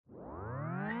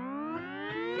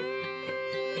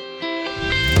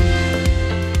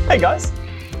Hey guys,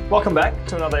 welcome back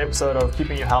to another episode of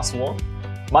Keeping Your House Warm.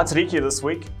 Matariki this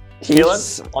week.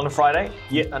 Keelan on a Friday,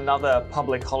 yet another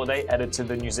public holiday added to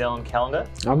the New Zealand calendar.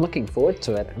 I'm looking forward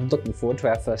to it. I'm looking forward to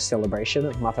our first celebration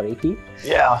of Matariki.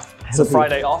 Yeah, it's a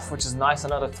Friday off, which is nice,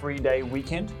 another 3-day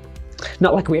weekend.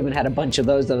 Not like we haven't had a bunch of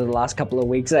those over the last couple of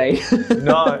weeks, eh?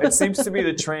 No, it seems to be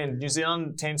the trend. New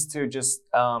Zealand tends to just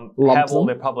have all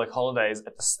their public holidays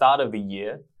at the start of the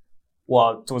year.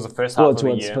 Well, towards the first half of the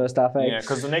year. Towards the first half, eh? Yeah,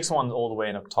 because the next one's all the way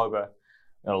in October.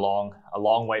 A long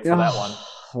wait for that one.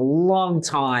 A long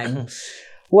time.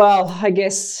 Well, I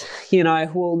guess,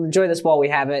 we'll enjoy this while we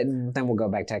have it, and then we'll go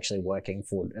back to actually working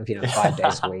for, 5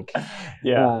 days a week.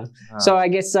 Yeah. So I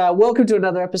guess, welcome to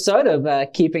another episode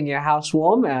of Keeping Your House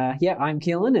Warm. I'm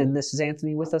Keelan, and this is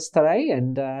Anthony with us today,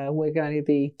 and we're going to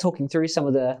be talking through some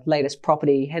of the latest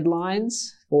property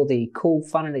headlines, all the cool,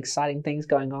 fun, and exciting things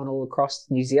going on all across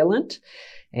New Zealand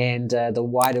and the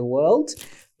wider world.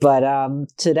 But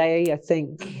today, I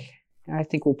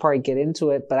think we'll probably get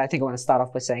into it, but I think I want to start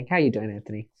off by saying, how you doing,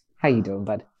 Anthony? How you doing,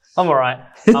 bud? I'm all right.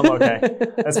 I'm okay.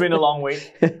 It's been a long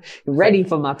week. Ready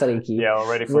for Matariki. Yeah,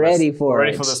 we're ready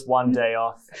for this 1 day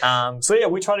off.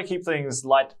 We try to keep things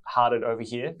light-hearted over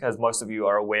here, because most of you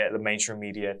are aware the mainstream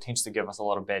media tends to give us a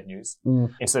lot of bad news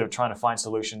instead of trying to find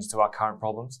solutions to our current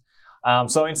problems.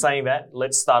 So in saying that,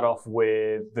 let's start off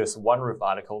with this One Roof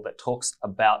article that talks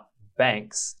about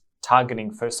banks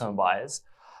targeting first-home buyers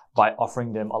by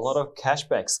offering them a lot of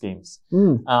cashback schemes.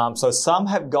 So some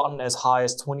have gotten as high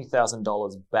as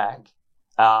 $20,000 back.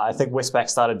 I think Westpac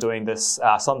started doing this,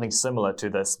 something similar to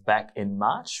this back in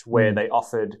March, where they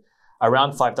offered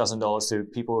around $5,000 to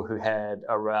people who had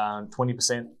around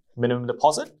 20% minimum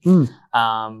deposit.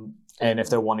 And if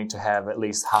they're wanting to have at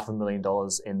least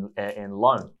 $500,000 in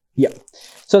loan. Yep.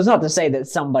 So it's not to say that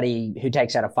somebody who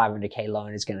takes out a $500K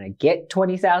loan is going to get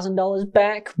 $20,000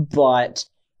 back, but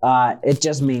it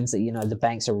just means that, the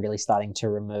banks are really starting to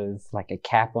remove like a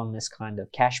cap on this kind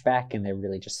of cashback, and they're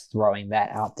really just throwing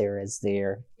that out there as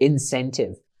their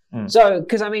incentive. So,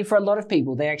 because for a lot of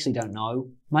people, they actually don't know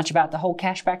much about the whole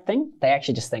cashback thing. They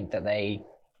actually just think that they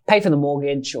pay for the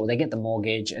mortgage or they get the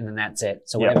mortgage and then that's it.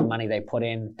 So whatever money they put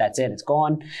in, that's it, it's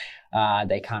gone.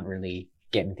 They can't really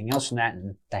get anything else from that,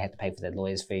 and they have to pay for their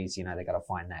lawyers' fees. They got to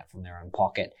find that from their own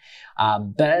pocket.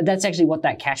 But that's actually what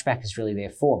that cashback is really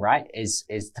there for, right? Is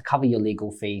to cover your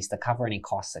legal fees, to cover any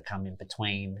costs that come in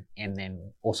between, and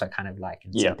then also kind of like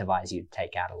incentivize you to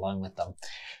take out a loan with them.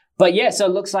 But so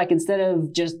it looks like instead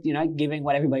of just, giving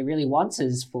what everybody really wants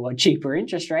is for cheaper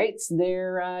interest rates,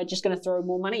 they're just going to throw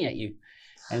more money at you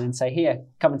and then say, here,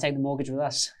 come and take the mortgage with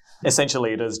us.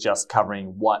 Essentially, it is just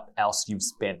covering what else you've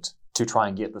spent to try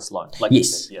and get this loan. Like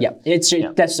yes,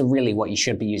 that's really what you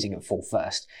should be using it for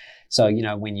first. So,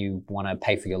 when you want to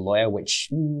pay for your lawyer, which,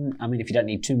 if you don't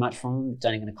need too much from them, it's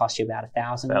only going to cost you about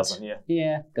 $1,000.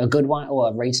 Yeah. A good one or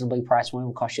a reasonably priced one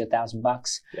will cost you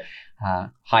 $1,000. Yeah.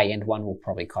 High-end one will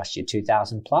probably cost you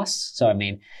 $2,000 plus. So,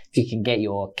 if you can get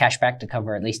your cash back to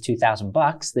cover at least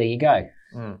 $2,000, there you go.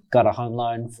 Got a home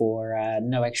loan for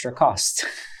no extra cost.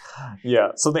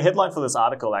 Yeah. So the headline for this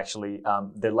article, actually,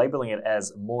 they're labeling it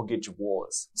as mortgage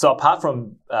wars. So apart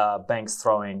from banks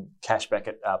throwing cash back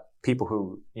at people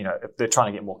who, if they're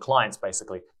trying to get more clients,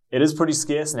 basically, it is pretty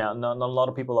scarce now. Not a lot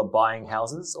of people are buying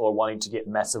houses or wanting to get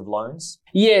massive loans.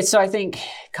 Yeah. So I think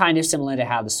kind of similar to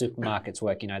how the supermarkets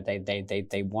work,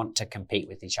 they want to compete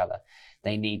with each other.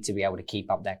 They need to be able to keep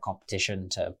up that competition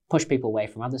to push people away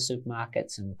from other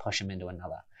supermarkets and push them into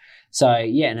another. So,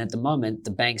 and at the moment,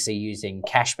 the banks are using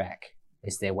cashback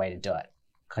as their way to do it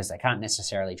because they can't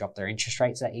necessarily drop their interest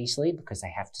rates that easily because they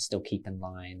have to still keep in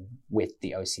line with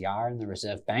the OCR and the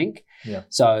Reserve Bank. Yeah.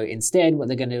 So instead, what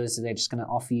they're going to do is they're just going to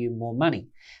offer you more money.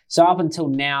 So up until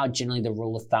now, generally the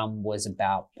rule of thumb was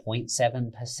about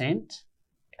 0.7%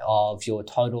 of your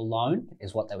total loan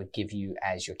is what they would give you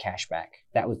as your cashback.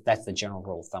 That's the general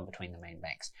rule of thumb between the main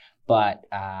banks. But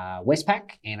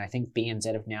Westpac and I think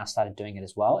BNZ have now started doing it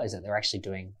as well, is that they're actually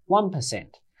doing 1%.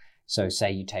 So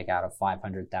say you take out a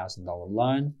 $500,000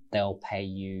 loan, they'll pay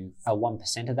you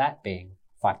 1% of that being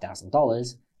 $5,000, and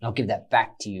they'll give that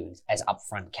back to you as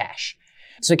upfront cash.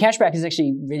 So cashback is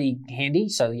actually really handy.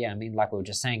 So like we were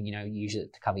just saying, you use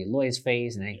it to cover your lawyer's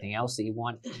fees and anything else that you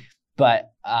want.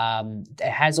 But it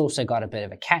has also got a bit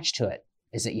of a catch to it,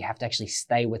 is that you have to actually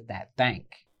stay with that bank.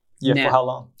 Yeah, now, for how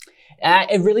long?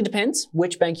 It really depends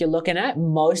which bank you're looking at.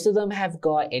 Most of them have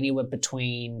got anywhere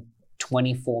between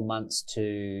 24 months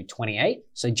to 28.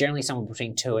 So generally somewhere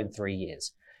between 2 and 3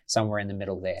 years, somewhere in the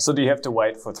middle there. So do you have to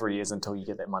wait for 3 years until you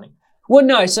get that money? Well,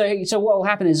 no. So what will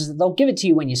happen is they'll give it to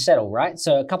you when you settle, right?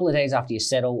 So a couple of days after you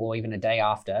settle or even a day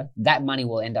after, that money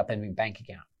will end up in your bank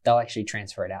account. they'll actually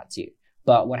transfer it out to you.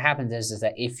 But what happens is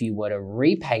that if you were to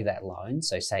repay that loan,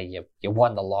 so say you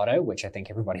won the lotto, which I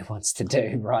think everybody wants to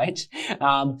do, right?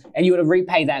 And you were to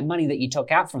repay that money that you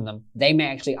took out from them, they may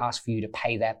actually ask for you to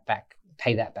pay that back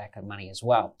of money as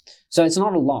well. So it's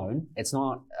not a loan. It's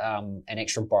not an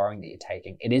extra borrowing that you're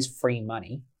taking. It is free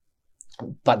money,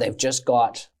 but they've just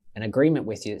got an agreement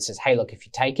with you that says, hey, look, if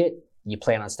you take it, you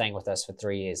plan on staying with us for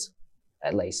 3 years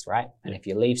at least, right? And if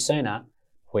you leave sooner,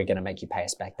 we're going to make you pay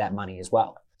us back that money as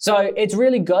well. So it's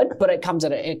really good, but it comes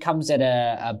at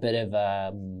a bit of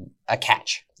a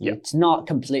catch. Yep. It's not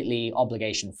completely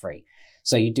obligation free.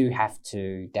 So you do have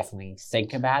to definitely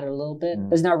think about it a little bit.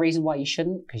 There's no reason why you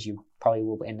shouldn't, because you probably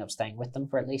will end up staying with them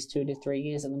for at least 2 to 3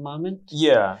 years at the moment.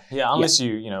 Yeah, unless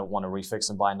you want to refix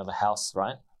and buy another house,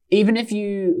 right? Even if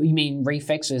you mean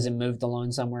refixes and move the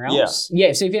loan somewhere else.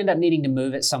 Yeah. So if you end up needing to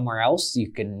move it somewhere else,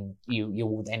 you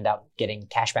will end up getting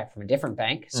cash back from a different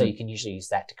bank. So you can usually use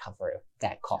that to cover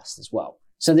that cost as well.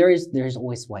 So there is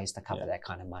always ways to cover that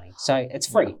kind of money. So it's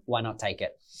free. Yeah. Why not take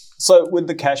it? So with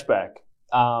the cash back,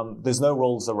 there's no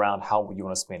rules around how you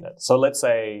want to spend it. So let's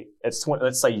say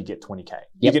you get 20K.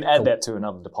 You can add that to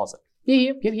another deposit.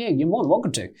 Yeah, you're more than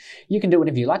welcome to. You can do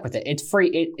whatever you like with it. It's free.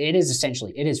 It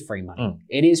is free money.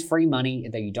 It is free money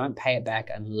that you don't pay it back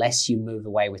unless you move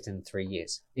away within 3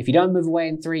 years. If you don't move away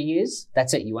in 3 years,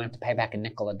 that's it. You won't have to pay back a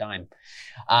nickel or dime.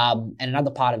 And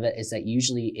another part of it is that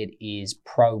usually it is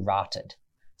prorated.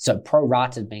 So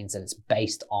prorated means that it's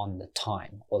based on the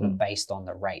time or based on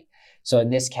the rate. So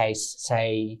in this case,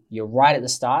 say you're right at the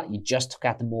start, you just took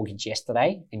out the mortgage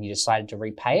yesterday and you decided to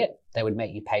repay it, they would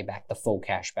make you pay back the full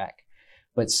cash back.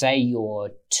 But say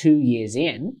you're 2 years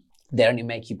in, they only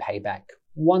make you pay back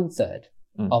 1/3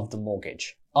 of the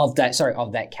mortgage, of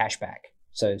that cash back.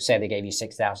 So say they gave you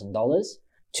 $6,000,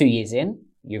 2 years in,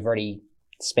 you've already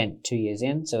spent 2 years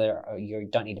in, so you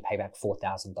don't need to pay back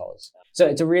 $4,000.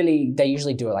 So they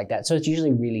usually do it like that. So it's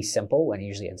usually really simple and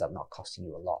usually ends up not costing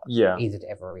you a lot either to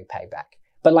ever repay back.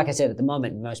 But like I said, at the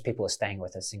moment, most people are staying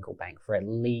with a single bank for at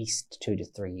least 2 to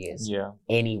 3 years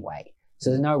anyway. So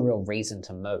there's no real reason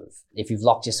to move. If you've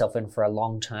locked yourself in for a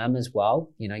long term as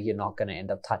well, you're not going to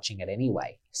end up touching it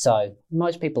anyway. So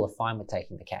most people are fine with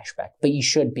taking the cash back, but you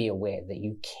should be aware that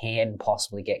you can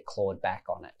possibly get clawed back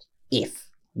on it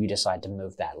if you decide to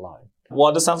move that loan.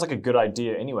 Well, this sounds like a good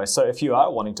idea anyway. So if you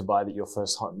are wanting to buy your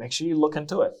first home, make sure you look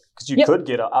into it because you could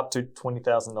get up to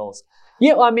 $20,000.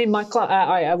 Yeah, well, I mean,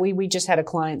 we just had a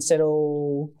client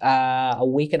settle a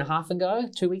week and a half ago,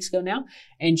 2 weeks ago now,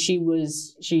 and she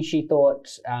thought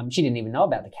she didn't even know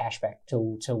about the cashback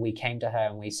till we came to her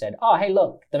and we said, oh, hey,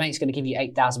 look, the bank's going to give you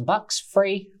 $8,000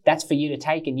 free. That's for you to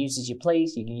take and use as you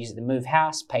please. You can use it to move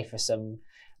house, pay for some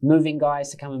moving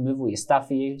guys to come and move all your stuff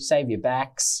for you, save your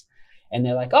backs. And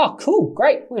they're like, oh, cool,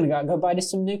 great. We're going to go buy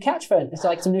some new couch furniture. It's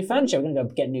like some new furniture. We're going to go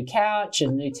get a new couch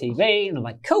and a new TV. And I'm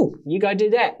like, cool, you go do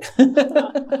that.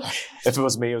 If it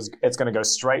was me, it's going to go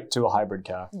straight to a hybrid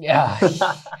car. Yeah.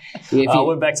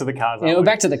 We're back to the cars. Yeah, we're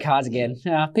back to the cars again.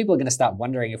 People are going to start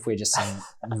wondering if we're just some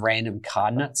random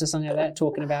car nuts or something like that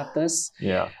talking about this.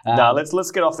 Yeah. No,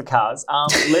 let's get off the cars.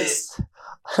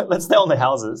 Let's stay on the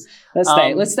houses. Let's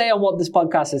stay on what this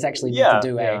podcast is actually meant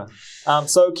to do.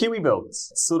 So Kiwi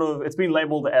Builds, it's been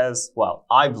labeled as, well,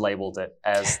 I've labeled it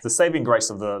as the saving grace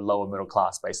of the lower middle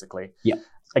class, basically. Yeah.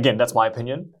 Again, that's my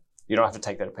opinion. You don't have to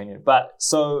take that opinion. But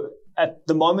so at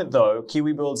the moment though,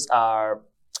 Kiwi Builds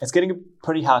it's getting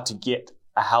pretty hard to get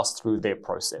a house through their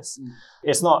process.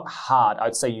 It's not hard.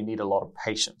 I'd say you need a lot of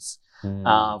patience.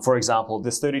 For example,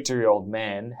 this 32-year-old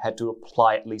man had to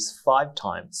apply at least 5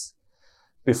 times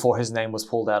before his name was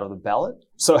pulled out of the ballot.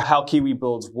 So how Kiwi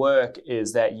Builds work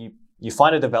is that you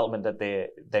find a development that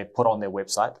they put on their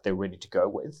website that they're ready to go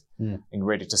with and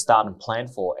ready to start and plan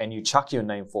for, and you chuck your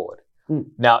name forward.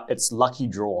 Now, it's lucky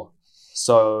draw.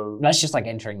 So that's just like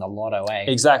entering the lotto, eh?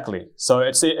 Exactly. So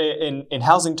it's in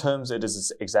housing terms, it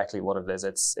is exactly what it is.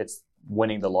 It's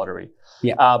winning the lottery.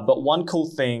 Yeah. But one cool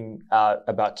thing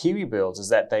about Kiwi Builds is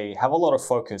that they have a lot of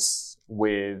focus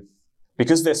with,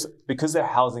 because their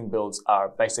housing builds are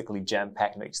basically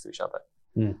jam-packed next to each other.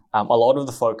 A lot of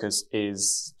the focus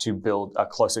is to build a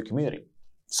closer community.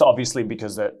 So obviously,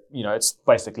 because it's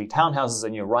basically townhouses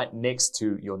and you're right next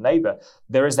to your neighbor,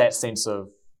 there is that sense of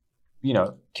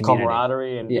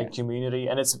camaraderie and community,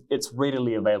 and it's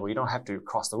readily available. You don't have to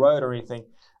cross the road or anything.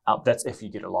 That's if you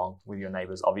get along with your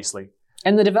neighbors, obviously.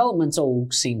 And the developments all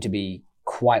seem to be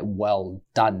quite well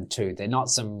done too. They're not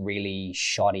some really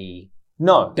shoddy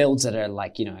builds that are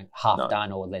like, half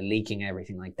done or they're leaking,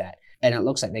 everything like that. And it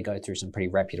looks like they go through some pretty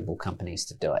reputable companies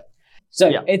to do it. So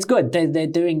it's good. They're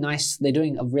doing nice. They're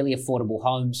doing really affordable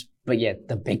homes. But yeah,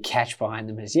 the big catch behind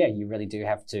them is, you really do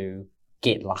have to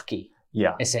get lucky,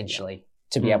 essentially,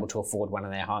 to be able to afford one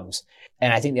of their homes.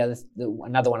 And I think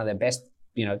another one of their best,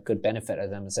 good benefit of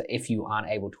them is that if you aren't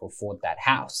able to afford that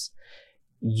house,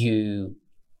 the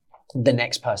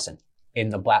next person in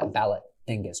the ballot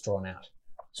then gets drawn out.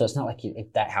 So it's not like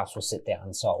if that house will sit there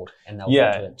unsold and they'll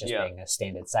go to it just being a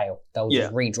standard sale. They'll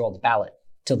just redraw the ballot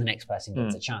till the next person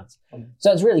gets a chance.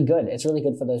 So it's really good. It's really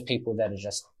good for those people that are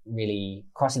just really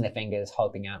crossing their fingers,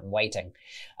 hoping out and waiting.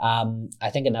 I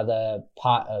think another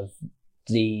part of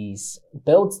these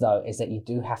builds, though, is that you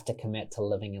do have to commit to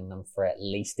living in them for at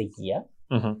least a year.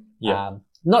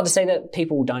 Not to say that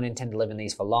people don't intend to live in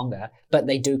these for longer, but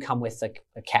they do come with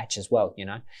a catch as well.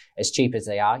 As cheap as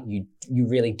they are, you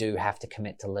really do have to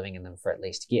commit to living in them for at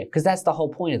least a year, because that's the whole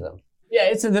point of them.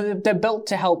 Yeah, they're built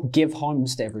to help give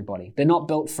homes to everybody. They're not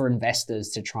built for investors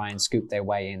to try and scoop their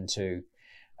way into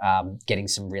getting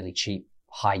some really cheap,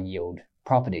 high yield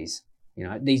properties.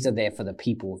 These are there for the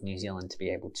people of New Zealand to be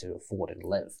able to afford and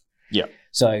live. Yeah.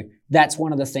 So that's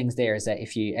one of the things there, is that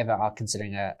if you ever are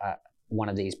considering one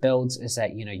of these builds, is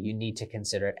that, you need to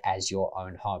consider it as your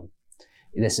own home.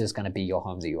 This is going to be your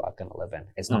home that you are going to live in.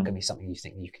 It's not going to be something you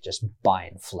think you could just buy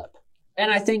and flip.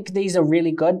 And I think these are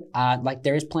really good.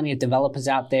 There is plenty of developers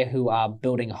out there who are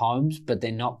building homes, but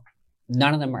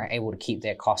none of them are able to keep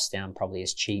their costs down probably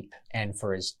as cheap and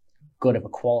for as good of a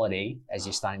quality as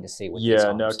you're starting to see with these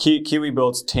homes. No, Kiwi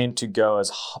builds tend to go as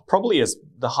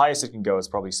the highest it can go is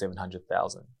probably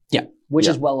 700,000. Yeah, which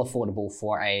is well affordable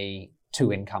for a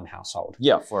 2-income household.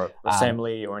 Yeah, for a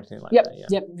family or anything like that.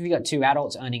 Yep. If you've got 2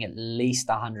 adults earning at least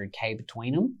 100K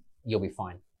between them, you'll be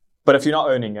fine. But if you're not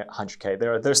earning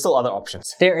 100K, there's still other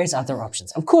options. There is other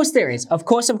options. Of course there is. Of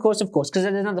course. Because there's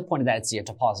another point of that, it's your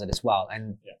deposit as well.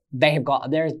 And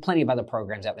there's plenty of other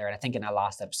programs out there. And I think in our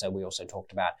last episode, we also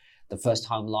talked about the first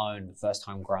home loan, the first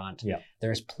home grant. Yeah.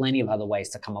 There is plenty of other ways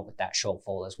to come up with that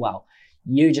shortfall as well.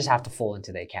 You just have to fall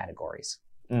into their categories.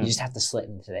 You just have to slip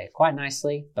into there quite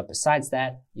nicely. But besides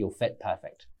that, you'll fit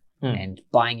perfect. And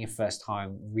buying your first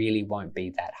home really won't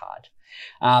be that hard.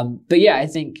 But yeah, I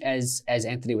think as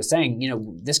Anthony was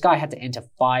saying, this guy had to enter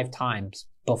 5 times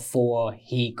before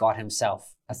he got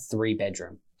himself a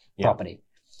 3-bedroom property.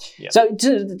 Yeah.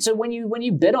 So when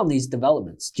you bid on these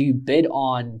developments, do you bid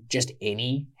on just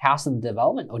any house in the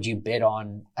development, or do you bid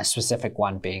on a specific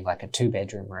one being like a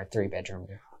 2-bedroom or a 3-bedroom?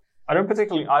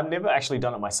 I've never actually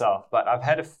done it myself, but I've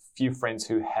had a few friends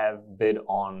who have bid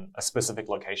on a specific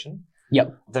location.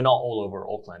 Yep. They're not all over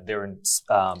Auckland. They're in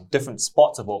different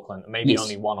spots of Auckland, maybe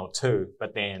only 1 or 2,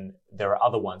 but then there are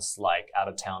other ones like out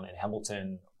of town in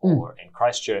Hamilton or in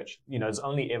Christchurch. There's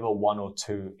only ever 1 or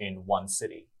 2 in one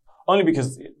city. Only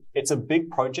because it's a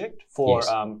big project for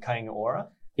Keeping Ora,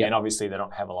 and obviously they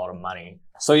don't have a lot of money.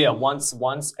 So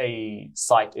once a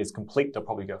site is complete, they'll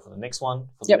probably go for the next one,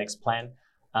 for the next plan.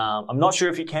 I'm not sure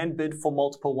if you can bid for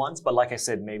multiple ones, but like I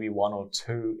said, maybe 1 or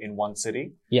 2 in one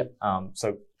city. Yep.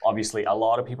 So obviously a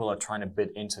lot of people are trying to bid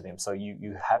into them. So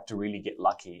you have to really get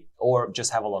lucky, or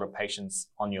just have a lot of patience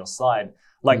on your side.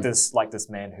 Like this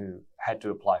man who had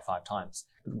to apply 5 times.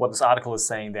 What this article is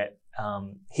saying that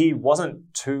he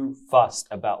wasn't too fussed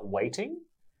about waiting.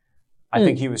 I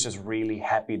think he was just really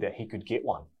happy that he could get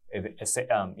one,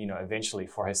 eventually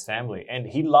for his family. And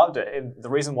he loved it. And the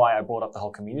reason why I brought up the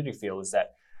whole community feel is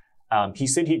that he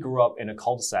said he grew up in a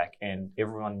cul-de-sac and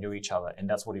everyone knew each other, and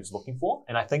that's what he was looking for.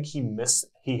 And I think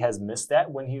he has missed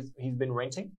that when he's been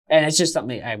renting. And it's just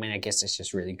something, I guess it's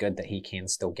just really good that he can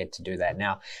still get to do that.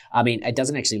 Now, it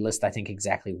doesn't actually list, I think,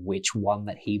 exactly which one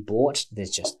that he bought. There's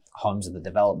just homes of the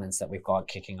developments that we've got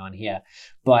kicking on here.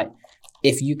 But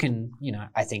if you can,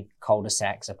 I think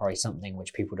cul-de-sacs are probably something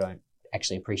which people don't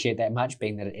actually appreciate that much,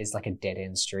 being that it is like a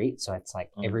dead-end street. So it's like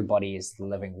everybody is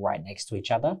living right next to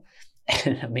each other.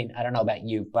 And I don't know about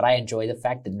you, but I enjoy the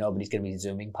fact that nobody's going to be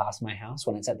zooming past my house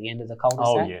when it's at the end of the cul-de-sac.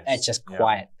 Oh, yes. It's just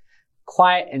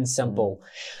quiet and simple.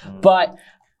 But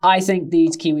I think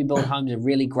these Kiwi build homes are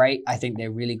really great. I think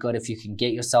they're really good if you can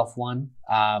get yourself one.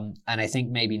 And I think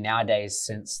maybe nowadays,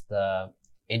 since the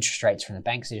interest rates from the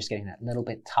banks are just getting that little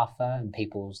bit tougher and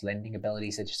people's lending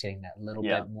abilities are just getting that little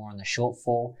bit more on the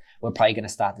shortfall, we're probably going to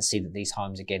start to see that these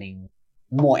homes are getting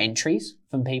more entries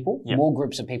from people. More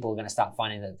groups of people are going to start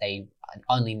finding that they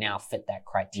only now fit that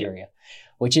criteria,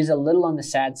 which is a little on the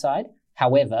sad side.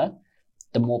 However,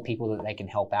 the more people that they can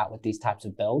help out with these types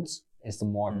of builds is the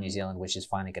more of New Zealand which is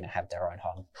finally going to have their own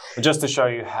home. But just to show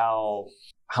you how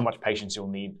much patience you'll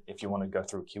need if you want to go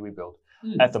through a Kiwi build.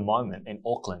 At the moment in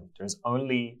Auckland, there's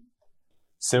only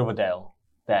Silverdale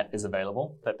that is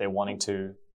available that they're wanting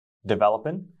to develop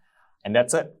in. And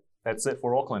that's it. That's it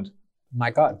for Auckland. My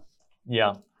God.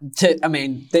 Yeah.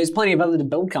 There's plenty of other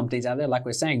build companies out there, like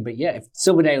we're saying, but yeah, if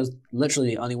Silverdale's literally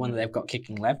the only one that they've got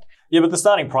kicking left. Yeah, but the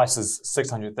starting price is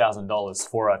 $600,000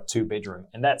 for a 2-bedroom,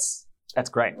 and that's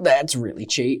great. That's really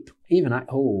cheap. Even I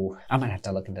might have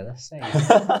to look into this.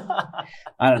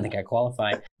 I don't think I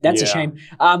qualify. That's a shame.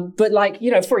 But like,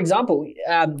 for example,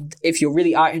 if you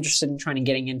really are interested in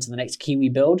getting into the next Kiwi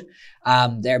build,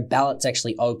 their ballots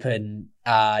actually open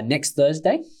next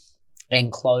Thursday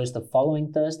and close the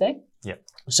following Thursday. Yep.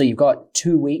 So you've got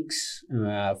 2 weeks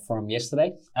from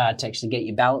yesterday to actually get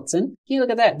your ballots in. Yeah, look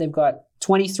at that. They've got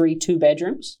 23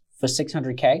 2-bedrooms for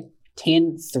 $600K,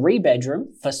 10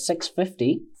 3-bedroom for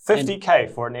 $650. $50K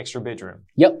for an extra bedroom.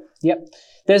 Yep.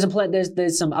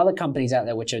 There's some other companies out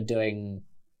there which are doing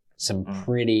some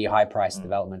pretty high price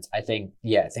developments. I think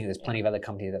there's plenty of other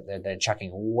companies that they're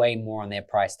chucking way more on their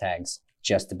price tags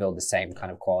just to build the same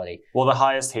kind of quality. Well, the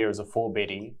highest here is a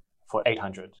 4-beddy for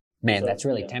 $800. Man, that's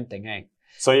really tempting, eh?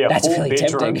 So yeah, that's really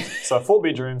tempting. So 4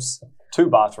 bedrooms, 2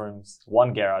 bathrooms,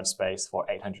 1 garage space for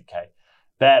 $800K.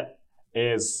 That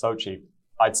is so cheap,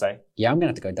 I'd say. Yeah, I'm going to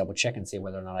have to go double check and see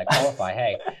whether or not I qualify.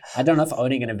 Hey, I don't know if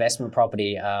owning an investment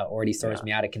property already throws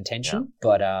me out of contention,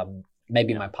 but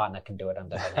maybe my partner can do it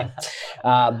under her name.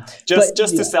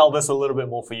 Just to sell this a little bit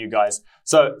more for you guys.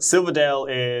 So Silverdale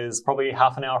is probably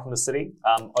half an hour from the city,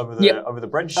 over the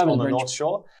bridge on the North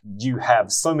Shore. You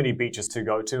have so many beaches to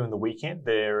go to in the weekend.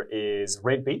 There is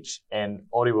Red Beach and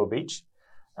Orewa Beach.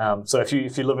 So if you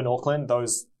live in Auckland,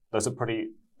 those are pretty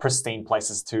pristine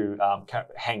places to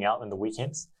hang out in the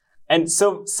weekends. And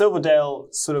Silverdale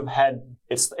sort of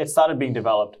it started being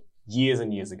developed years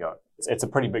and years ago. It's a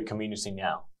pretty big community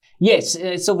now. Yes,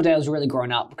 Silverdale's really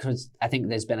grown up because I think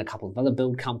there's been a couple of other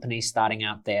build companies starting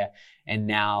out there, and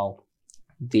now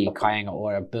the Kayanga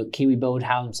or Kiwi build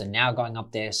homes are now going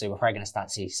up there. So we're probably going to start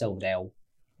to see Silverdale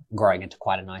growing into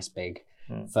quite a nice big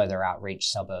further outreach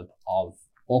suburb of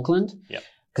Auckland. Yep.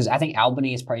 Because I think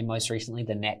Albany is probably most recently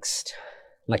the next,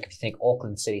 like if you think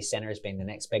Auckland city centre as being the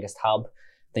next biggest hub,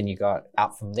 then you got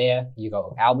out from there, you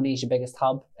got Albany is your biggest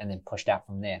hub, and then pushed out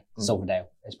from there. Silverdale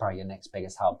is probably your next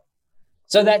biggest hub.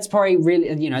 So that's probably really,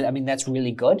 that's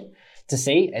really good to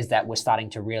see, is that we're starting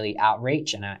to really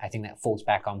outreach. And I think that falls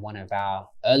back on one of our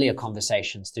earlier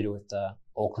conversations to do with the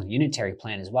Auckland Unitary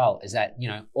Plan as well, is that,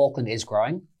 Auckland is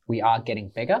growing. We are getting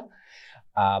bigger.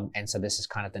 And so this is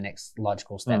kind of the next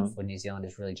logical step for New Zealand,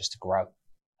 is really just to grow.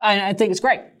 And I think it's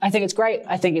great. I think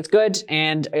it's good.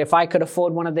 And if I could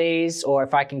afford one of these, or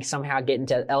if I can somehow get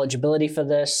into eligibility for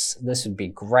this would be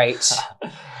great.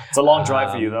 It's a long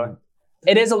drive for you though.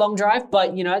 It is a long drive,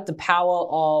 but the power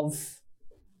of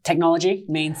technology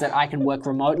means that I can work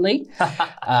remotely.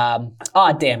 Yep.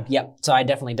 So I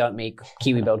definitely don't meet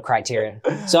Kiwi build criteria.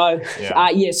 So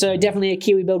so definitely a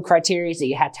Kiwi build criteria is that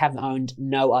you had to have owned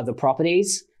no other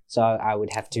properties. So I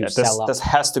would have to sell up. This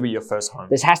has to be your first home.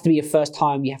 This has to be your first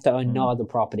home. You have to own no other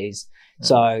properties.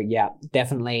 So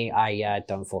definitely I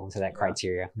don't fall into that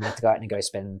criteria. I'm going to have to go out and go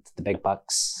spend the big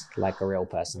bucks like a real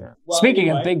person. Yeah. Well,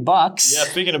 speaking of big bucks. Yeah,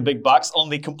 speaking of big bucks, on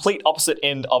the complete opposite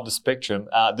end of the spectrum,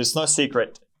 there's no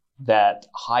secret that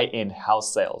high-end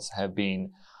house sales have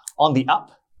been on the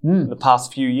up in the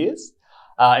past few years.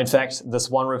 In fact, this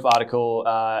One Roof article,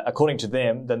 according to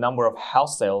them, the number of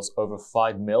house sales over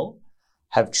 5 mil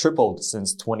have tripled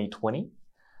since 2020.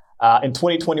 In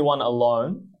 2021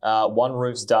 alone, One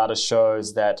Roof's data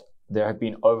shows that there have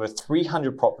been over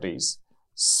 300 properties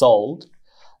sold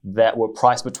that were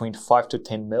priced between 5 to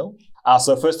 10 mil.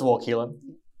 So first of all, Keelan,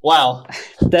 wow,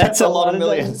 that's a lot of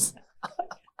millions.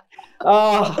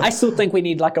 I still think we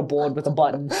need like a board with a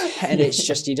button, and it's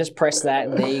just, you just press that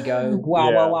and there you go.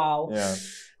 Wow. Yeah.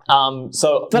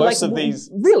 So but most of these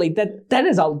really that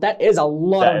is a lot. That is a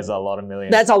lot of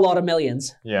millions. That's a lot of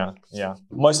millions. Yeah.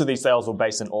 Most of these sales were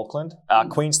based in Auckland.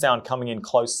 Queenstown coming in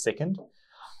close second,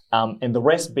 and the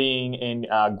rest being in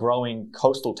growing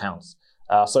coastal towns.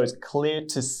 So it's clear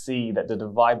to see that the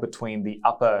divide between the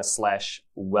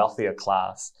upper/wealthier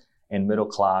class and middle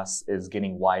class is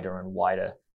getting wider and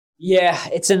wider. Yeah,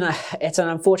 it's an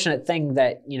unfortunate thing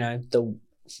that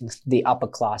the upper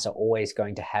class are always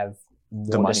going to have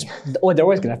the money. They're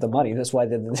always going to have the money. That's why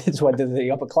they're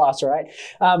the upper class, right?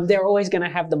 They're always going to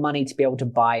have the money to be able to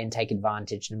buy and take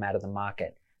advantage no matter the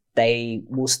market. They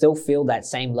will still feel that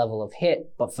same level of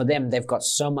hit, but for them, they've got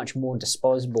so much more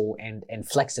disposable and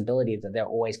flexibility that they're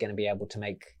always going to be able to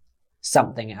make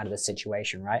something out of the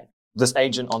situation, right? This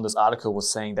agent on this article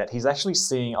was saying that he's actually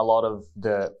seeing a lot of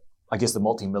the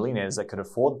multimillionaires that could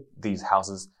afford these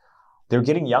houses, they're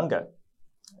getting younger.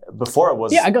 Before it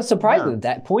was... Yeah, I got surprised at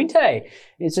that point, hey.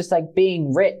 It's just like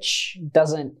being rich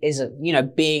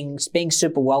being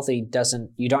super wealthy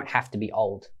you don't have to be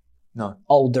old. No.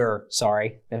 Older,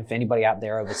 sorry. If anybody out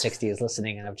there over 60 is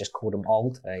listening and I've just called them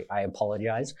old, I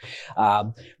apologize.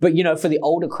 But, you know, for the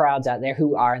older crowds out there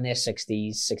who are in their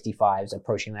 60s, 65s,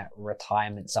 approaching that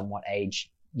retirement somewhat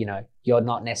age, you know, you're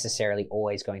not necessarily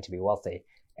always going to be wealthy.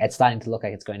 It's starting to look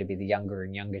like it's going to be the younger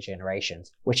and younger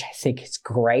generations, which I think is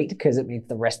great because it means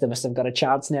the rest of us have got a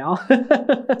chance now.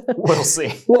 We'll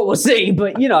see. Well, we'll see.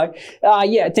 But, you know,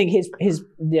 I think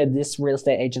this real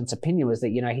estate agent's opinion was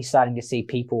that, you know, he's starting to see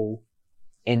people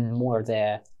in more of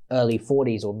their early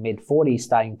 40s or mid 40s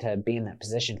starting to be in that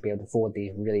position to be able to afford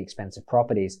these really expensive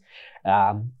properties.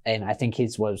 And I think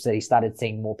his was that he started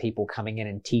seeing more people coming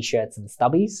in t-shirts and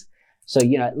stubbies. So,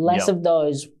 you know, less of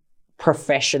those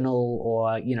professional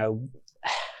or, you know,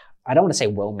 I don't want to say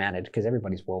well-mannered because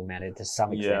everybody's well-mannered to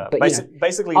some extent. But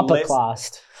basically upper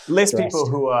class. Less people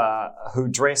who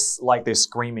dress like they're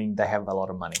screaming they have a lot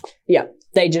of money. Yeah,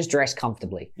 they just dress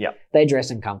comfortably. Yeah. They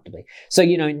dress uncomfortably. So,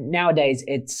 you know, nowadays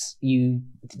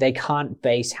they can't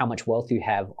base how much wealth you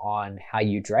have on how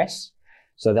you dress.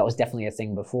 So that was definitely a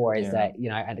thing before is that, you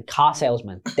know, and a car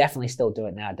salesman definitely still do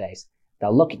it nowadays.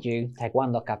 They'll look at you, take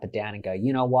one look up and down and go,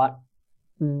 you know what?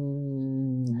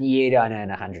 You don't earn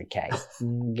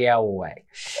 100K. Go away.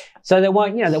 So they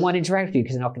won't interact with you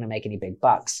because they're not going to make any big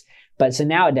bucks. But so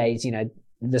nowadays, you know,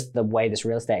 the way this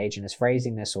real estate agent is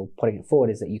phrasing this or putting it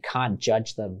forward is that you can't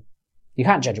judge them. You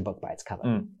can't judge a book by its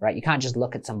cover, right? You can't just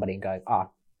look at somebody and go, oh,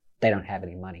 they don't have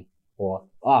any money. Or,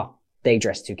 oh, they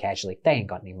dress too casually. They ain't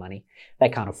got any money. They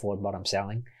can't afford what I'm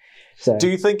selling. So, do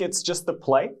you think it's just the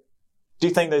play? Do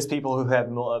you think those people who have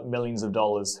millions of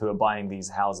dollars who are buying these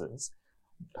houses,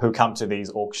 who come to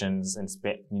these auctions and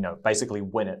basically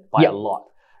win it by a lot,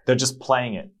 they're just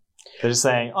playing it? They're just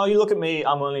saying, oh, you look at me,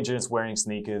 I'm only just wearing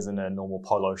sneakers and a normal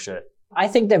polo shirt. I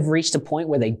think they've reached a point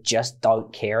where they just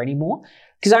don't care anymore.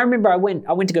 Because I remember I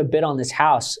went to go bid on this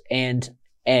house and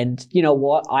you know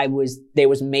what? I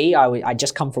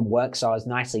just come from work, so I was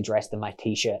nicely dressed in my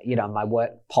t-shirt, you know, my work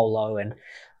polo, and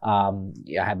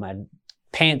I had my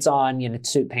pants on, you know,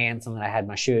 suit pants, and then I had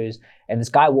my shoes. And this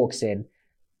guy walks in,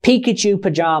 Pikachu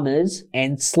pajamas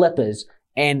and slippers.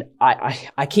 And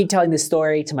I keep telling this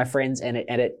story to my friends and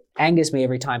it angers me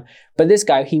every time. But this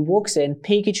guy, he walks in,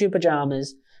 Pikachu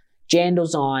pajamas,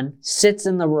 jandals on, sits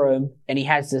in the room, and he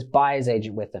has this buyer's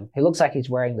agent with him. He looks like he's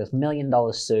wearing this $1 million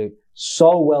suit,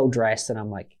 so well dressed. And I'm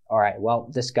like, all right,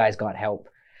 well, this guy's got help.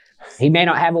 He may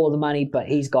not have all the money, but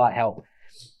he's got help.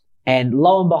 And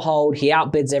lo and behold, he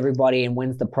outbids everybody and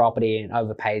wins the property and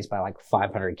overpays by like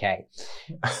 $500K.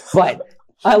 But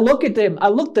I looked at him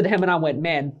and I went,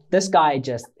 man, this guy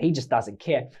just doesn't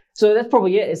care. So that's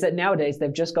probably it, is that nowadays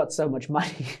they've just got so much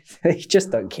money, they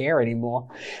just don't care anymore.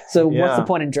 So what's the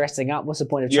point in dressing up? What's the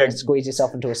point of trying to squeeze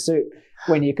yourself into a suit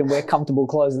when you can wear comfortable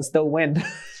clothes and still win?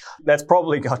 That's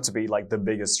probably got to be like the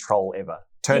biggest troll ever.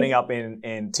 Turning up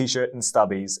in t-shirt and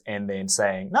stubbies and then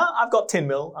saying, no, I've got 10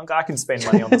 mil. I can spend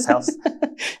money on this house.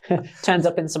 Turns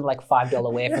up in some like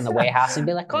 $5 wear from the warehouse and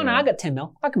be like, oh no, I got 10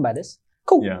 mil. I can buy this.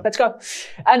 Cool, let's go.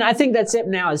 And I think that's it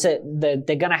now, is that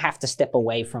they're going to have to step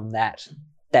away from that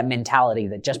mentality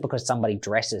that just because somebody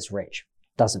dresses rich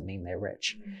doesn't mean they're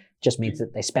rich. Just means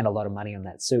that they spend a lot of money on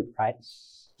that suit, right?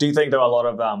 Do you think there are a lot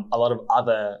of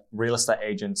other real estate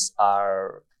agents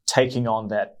are taking on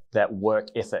that work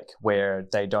ethic where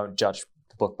they don't judge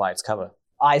the book by its cover?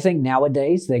 I think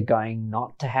nowadays they're going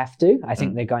not to have to. I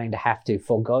think they're going to have to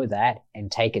forego that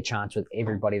and take a chance with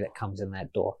everybody that comes in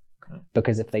that door.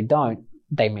 Because if they don't,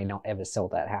 they may not ever sell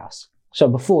that house. So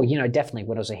before, you know, definitely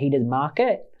when it was a heated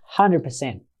market,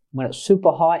 100%. When it's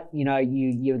super hot, you know,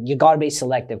 you got to be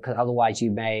selective because otherwise you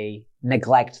may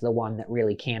neglect the one that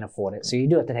really can't afford it. So you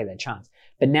do have to take that chance.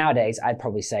 But nowadays, I'd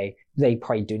probably say they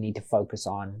probably do need to focus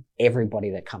on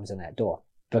everybody that comes in that door.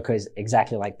 Because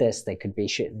exactly like this, they could be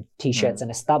shitting t-shirts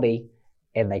and a stubby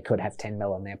and they could have 10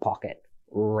 mil in their pocket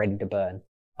ready to burn.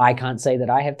 I can't say that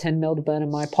I have 10 mil to burn in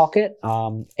my pocket,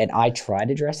 and I try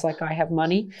to dress like I have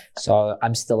money, so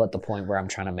I'm still at the point where I'm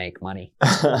trying to make money.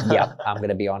 Yeah, I'm going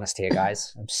to be honest here,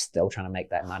 guys. I'm still trying to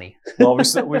make that money. Well, we've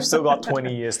still got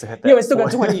 20 years to hit that. Yeah, we've still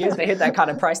got 20 years to hit that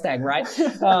kind of price tag, right?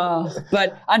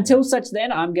 But until such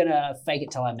then, I'm going to fake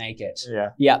it till I make it.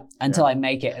 Yeah, until I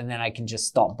make it, and then I can just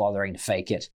stop bothering to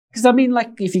fake it. Because, I mean,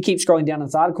 like, if you keep scrolling down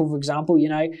this article, for example, you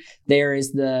know,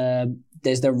 there's the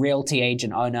realty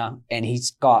agent owner and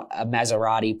he's got a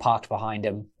Maserati parked behind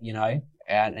him, you know,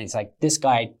 and it's like, this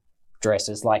guy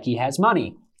dresses like he has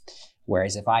money.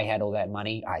 Whereas if I had all that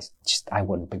money, I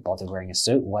wouldn't be bothered wearing a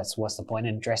suit. What's the point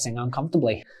in dressing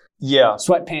uncomfortably? Yeah.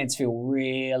 Sweatpants feel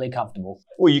really comfortable.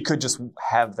 Well, you could just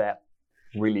have that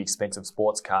really expensive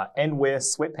sports car and wear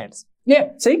sweatpants.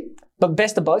 Yeah, see? But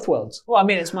best of both worlds. Well, I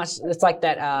mean, it's like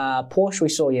that Porsche we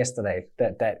saw yesterday,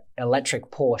 that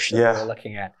electric Porsche that we were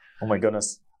looking at. Oh my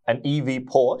goodness. An EV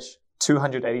Porsche,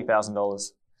 $280,000.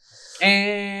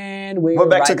 And we're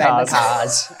back to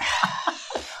cars.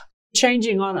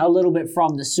 Changing on a little bit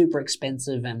from the super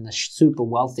expensive and the super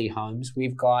wealthy homes,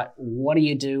 we've got what do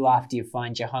you do after you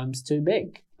find your home's too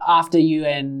big? After you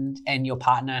and your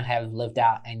partner have lived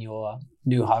out in your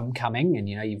new home coming and,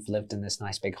 you've lived in this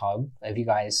nice big home, do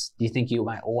you think you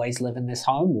might always live in this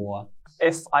home or?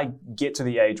 If I get to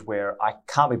the age where I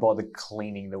can't be bothered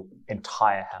cleaning the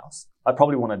entire house, I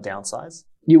probably want to downsize.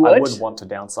 You would? I would want to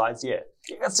downsize, yeah.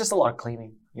 It's just a lot of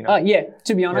cleaning, yeah,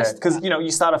 to be honest. Because,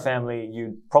 you start a family,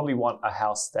 you probably want a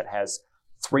house that has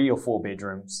 3 or 4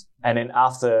 bedrooms. And then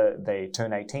after they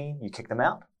turn 18, you kick them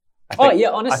out.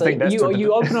 Honestly,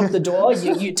 you open up the door,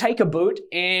 you take a boot,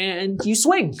 and you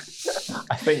swing.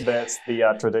 I think that's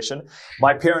the tradition.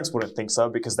 My parents wouldn't think so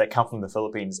because they come from the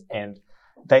Philippines and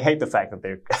they hate the fact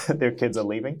that their kids are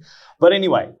leaving. But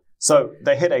anyway, so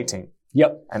they hit 18.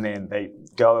 Yep. And then they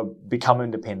go become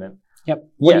independent. Yep.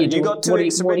 What do you do? Got 2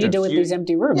 extra what do you do with these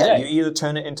empty rooms? Yeah, you either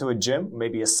turn it into a gym,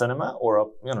 maybe a cinema, or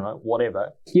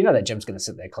whatever. That gym's going to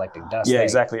sit there collecting dust. Yeah,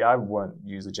 exactly. I won't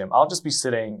use a gym. I'll just be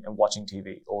sitting and watching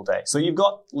TV all day. So you've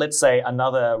got, let's say,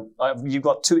 you've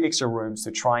got 2 extra rooms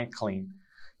to try and clean.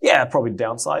 Yeah, probably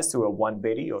downsize to a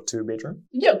 1-beddy or 2-bedroom.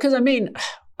 Yeah, because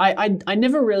I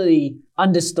never really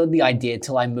understood the idea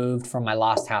till I moved from my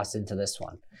last house into this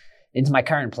one. Into my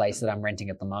current place that I'm renting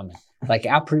at the moment. Like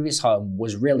our previous home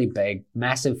was really big,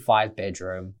 massive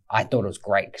 5-bedroom. I thought it was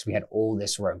great because we had all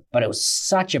this room, but it was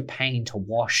such a pain to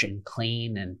wash and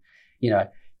clean and,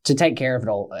 to take care of it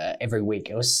all every week.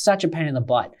 It was such a pain in the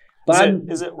butt. But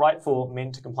is it right for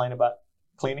men to complain about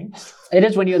cleaning? It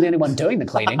is when you're the only one doing the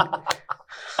cleaning.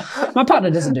 My partner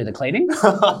doesn't do the cleaning.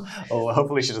 Oh,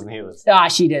 hopefully she doesn't hear this.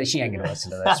 She did. She ain't gonna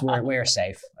listen to this. We're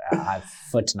safe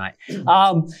for tonight.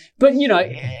 But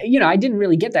I didn't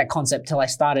really get that concept till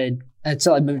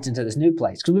I moved into this new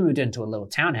place because we moved into a little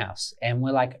townhouse, and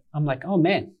I'm like, oh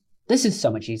man, this is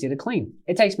so much easier to clean.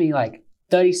 It takes me like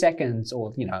 30 seconds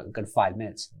or a good 5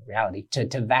 minutes in reality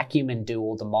to vacuum and do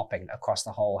all the mopping across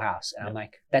the whole house, and I'm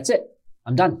like, that's it.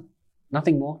 I'm done.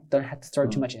 Nothing more. Don't have to throw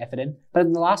too much effort in. But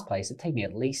in the last place, it took me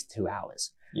at least 2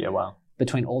 hours. Yeah, wow.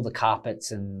 Between all the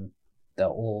carpets and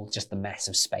just the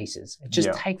massive spaces. It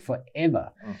just take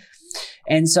forever.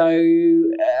 And so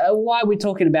why are we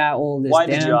talking about all this? Why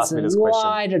did you ask me this question?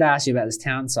 Why did I ask you about this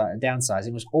downsizing?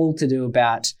 It was all to do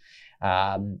about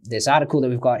this article that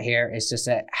we've got here. It's just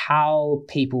that how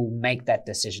people make that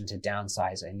decision to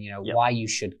downsize and, why you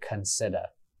should consider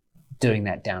doing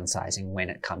that downsizing when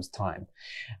it comes time.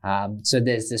 So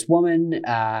there's this woman,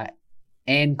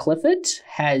 Anne Clifford,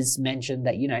 has mentioned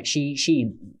that,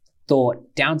 she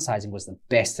thought downsizing was the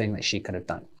best thing that she could have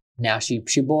done. Now, she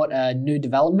bought a new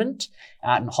development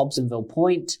out in Hobsonville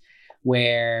Point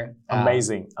where...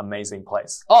 amazing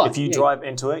place. If you drive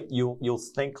into it, you'll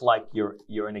think like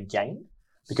you're in a game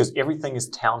because everything is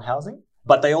townhousing,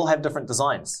 but they all have different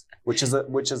designs, which is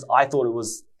I thought it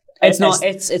was... It's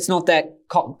not that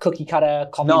cookie cutter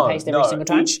copy and paste every single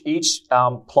time. Each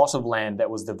plot of land that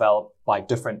was developed by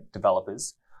different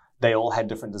developers, they all had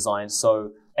different designs.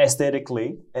 So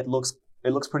aesthetically, it looks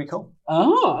pretty cool.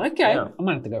 Oh, okay. Yeah. I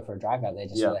might have to go for a drive out there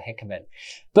just for the heck of it.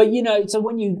 But so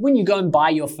when you go and buy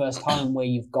your first home where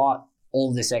you've got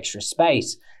all this extra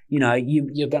space,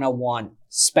 you're gonna want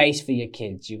space for your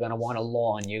kids. You're gonna want a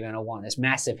lawn. You're gonna want this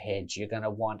massive hedge. You're gonna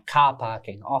want car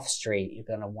parking off street. You're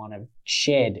gonna want a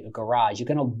shed, a garage. You're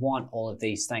gonna want all of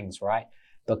these things, right?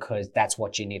 Because that's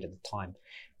what you need at the time.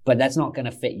 But that's not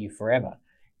gonna fit you forever.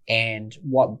 And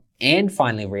what Anne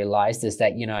finally realized is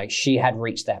that, she had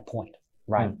reached that point,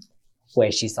 right?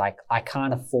 Where she's like, I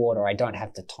can't afford, or I don't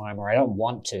have the time, or I don't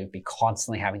want to be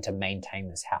constantly having to maintain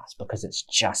this house because it's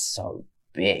just so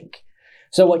big.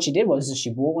 So what she did was she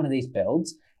bought one of these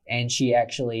builds and she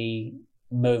actually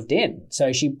moved in. So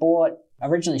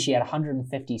originally she had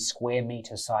 150 square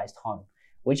meter sized home,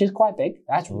 which is quite big.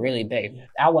 That's really big.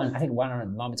 Our one, I think one at the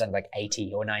moment's only like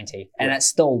 80 or 90, and that's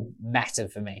still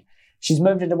massive for me. She's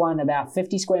moved into one about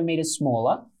 50 square meters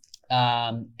smaller.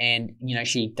 And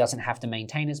she doesn't have to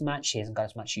maintain as much. She hasn't got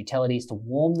as much utilities to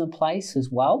warm the place as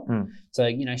well. So,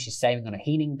 she's saving on a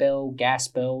heating bill, gas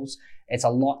bills. It's a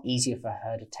lot easier for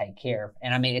her to take care of.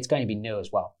 And it's going to be new as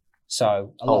well.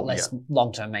 So a lot less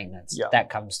long-term maintenance. Yeah. That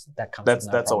comes.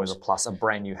 That's always a plus. A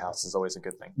brand new house is always a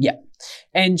good thing. Yeah.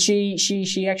 And she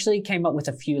actually came up with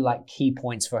a few key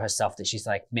points for herself that she's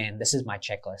like, man, this is my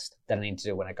checklist that I need to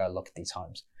do when I go look at these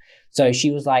homes. So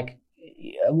she was like,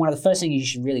 one of the first things you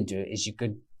should really do is you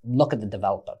could look at the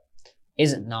developer.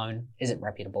 Is it known? Is it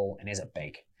reputable? And is it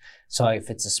big? So if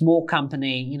it's a small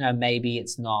company, maybe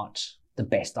it's not the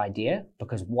best idea,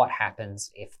 because what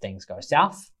happens if things go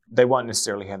south? They won't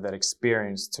necessarily have that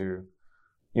experience to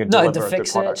to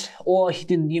fix it, or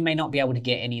you may not be able to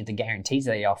get any of the guarantees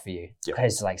they offer you,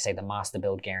 because like say the master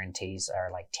build guarantees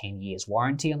are like 10 years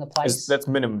warranty on the place. That's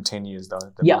minimum 10 years though,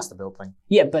 the master build thing.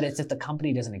 Yeah, but it's if the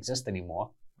company doesn't exist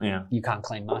anymore, yeah, you can't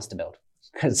claim master build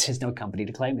because there's no company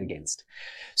to claim it against.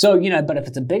 So, but if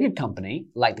it's a bigger company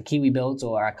like the Kiwi Builds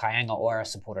or a Kayanga or a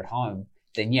Supported Home,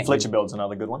 then yeah. Fletcher Build's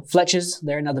another good one. Fletcher's,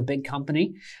 they're another big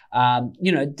company.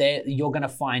 You're going to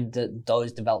find that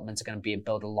those developments are going to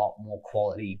build a lot more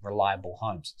quality, reliable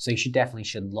homes. So you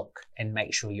should look and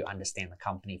make sure you understand the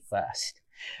company first.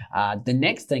 The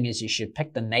next thing is you should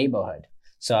pick the neighborhood.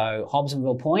 So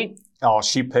Hobsonville Point. Oh,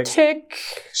 she picked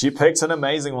an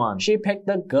amazing one. She picked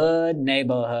the good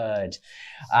neighborhood.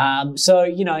 And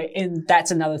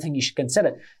that's another thing you should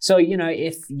consider. So,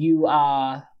 if you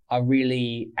are a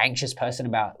really anxious person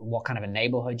about what kind of a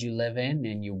neighborhood you live in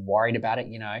and you're worried about it,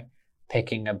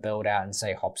 picking a build out in,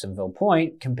 say, Hobsonville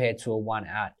Point compared to a one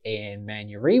out in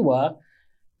Manurewa,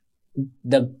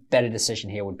 the better decision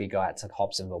here would be go out to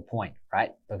Hobsonville Point,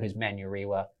 right? Because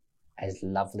Manurewa, as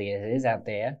lovely as it is out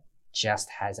there, just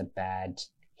has a bad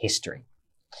history.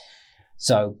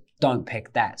 So don't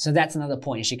pick that. So that's another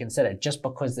point you should consider. Just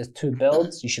because there's two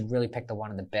builds, you should really pick the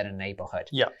one in the better neighborhood.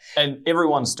 Yeah, and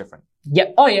everyone's different.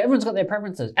 Yeah. Oh, yeah. Everyone's got their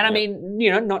preferences. And I mean,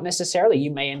 not necessarily.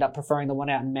 You may end up preferring the one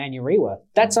out in Manurewa.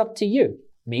 That's up to you.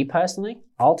 Me personally,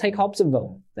 I'll take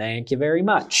Hobsonville. Thank you very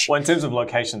much. Well, in terms of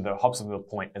location, though, Hobsonville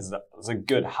Point is a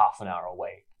good half an hour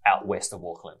away out west of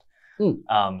Auckland.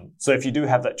 So if you do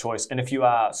have that choice, and if you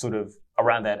are sort of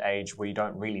around that age where you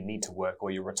don't really need to work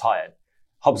or you're retired,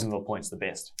 Hobsonville Point's the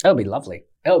best. It'll be lovely.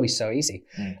 It'll be so easy.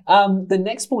 The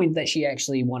next point that she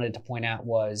actually wanted to point out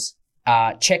was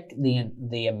check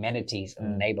the amenities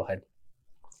in the neighborhood.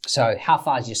 So how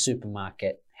far is your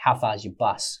supermarket? How far is your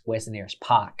bus? Where's the nearest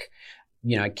park?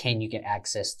 Can you get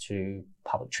access to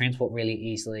public transport really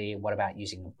easily? What about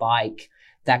using a bike?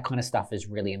 That kind of stuff is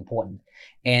really important.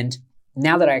 And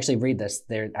now that I actually read this,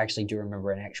 I actually do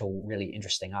remember an actual really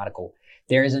interesting article.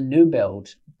 There is a new build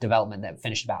development that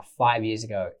finished about 5 years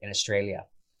ago in Australia,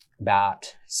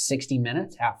 about 60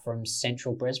 minutes out from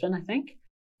central Brisbane, I think.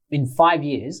 In 5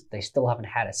 years, they still haven't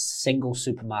had a single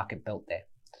supermarket built there.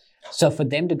 So for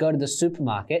them to go to the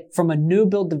supermarket from a new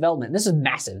build development, this is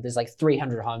massive. There's like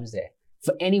 300 homes there.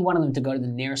 For any one of them to go to the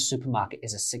nearest supermarket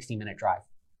is a 60-minute drive.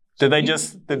 Did they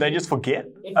just forget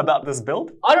about this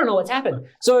build? I don't know what's happened.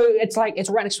 So it's right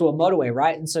next to a motorway,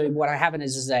 right? And so what happened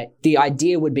is that the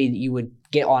idea would be that you would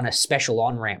get on a special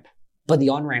on-ramp, but the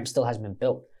on-ramp still hasn't been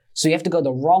built. So you have to go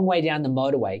the wrong way down the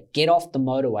motorway, get off the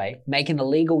motorway, make an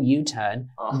illegal U-turn,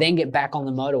 then get back on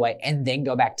the motorway, and then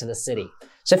go back to the city.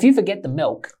 So if you forget the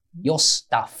milk, you're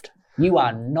stuffed. You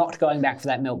are not going back for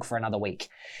that milk for another week.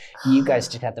 You guys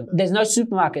just have to. There's no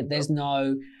supermarket. There's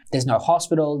no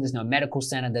hospital. There's no medical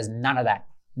center. There's none of that.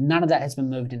 None of that has been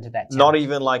moved into that town. Not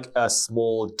even like a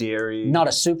small dairy. Not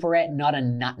a superette. Not a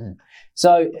nothing.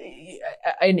 So,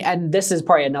 and this is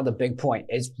probably another big point,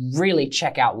 is really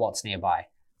check out what's nearby.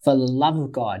 For the love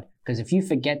of God. Because if you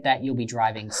forget that, you'll be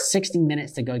driving 60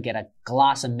 minutes to go get a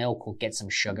glass of milk or get some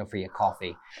sugar for your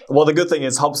coffee. Well, the good thing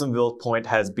is Hobsonville Point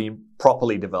has been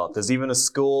properly developed. There's even a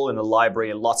school and a library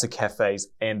and lots of cafes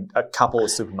and a couple of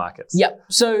supermarkets. Yep.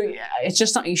 So it's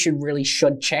just something you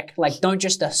should check. Like, don't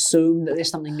just assume that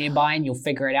there's something nearby and you'll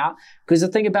figure it out. Because the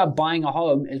thing about buying a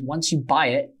home is once you buy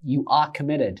it, you are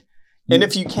committed. And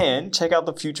if you can, check out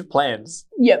the future plans.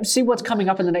 Yeah, see what's coming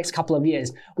up in the next couple of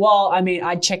years. Well, I mean,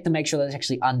 I'd check to make sure that it's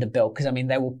actually underbuilt, because I mean,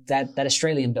 that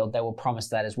Australian build, they will promise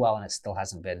that as well, and it still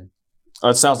hasn't been. Oh,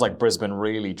 it sounds like Brisbane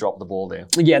really dropped the ball there.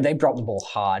 Yeah, they dropped the ball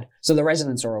hard. So the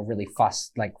residents are all really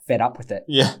fed up with it.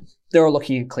 Yeah. They're all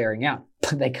looking at clearing out,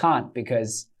 but they can't,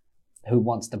 because who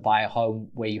wants to buy a home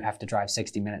where you have to drive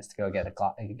 60 minutes to go get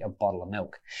a bottle of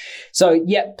milk? So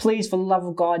yeah, please, for the love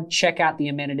of God, check out the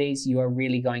amenities. You are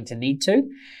really going to need to.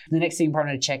 The next thing you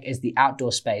probably need to check is the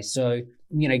outdoor space. So,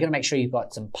 you got to make sure you've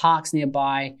got some parks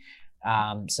nearby,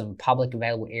 some public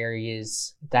available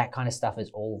areas. That kind of stuff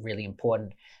is all really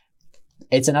important.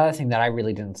 It's another thing that I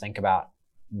really didn't think about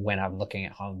when I'm looking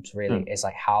at homes, really, is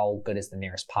like how good is the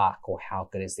nearest park or how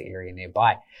good is the area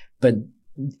nearby? But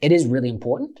it is really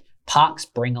important. Parks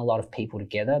bring a lot of people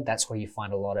together. That's where you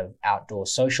find a lot of outdoor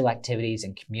social activities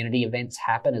and community events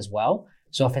happen as well.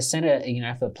 So if a center,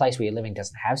 if a place where you're living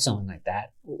doesn't have something like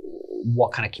that,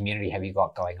 what kind of community have you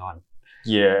got going on?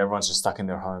 Yeah, everyone's just stuck in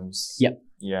their homes. Yep.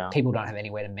 Yeah. People don't have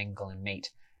anywhere to mingle and meet.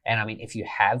 And I mean, if you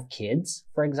have kids,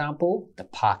 for example, the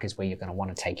park is where you're going to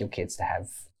want to take your kids to have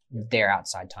their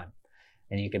outside time.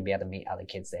 And you can be able to meet other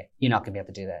kids there. You're not going to be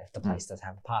able to do that if the place doesn't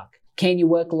have a park. Can you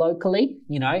work locally?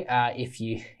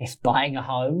 If buying a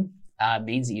home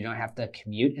means that you don't have to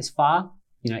commute as far,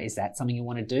 is that something you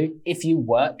want to do? If you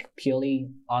work purely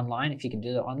online, if you can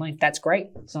do that online, that's great.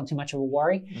 It's not too much of a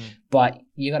worry. But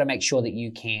you got to make sure that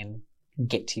you can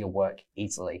get to your work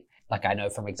easily. Like I know,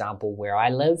 from example, where I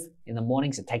live, in the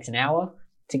mornings, it takes an hour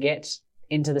to get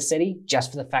into the city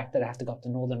just for the fact that I have to go up the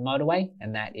Northern Motorway,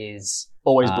 and that is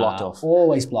always blocked off.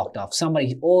 Always blocked off.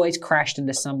 Somebody always crashed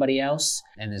into somebody else,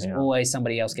 and there's always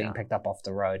somebody else getting picked up off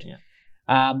the road.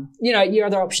 Your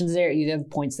other options there, your other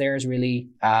points there is really,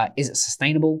 is it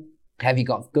sustainable? Have you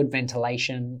got good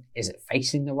ventilation? Is it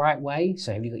facing the right way?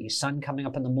 So have you got your sun coming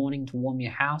up in the morning to warm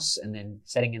your house and then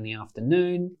setting in the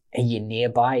afternoon? Are you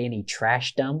nearby any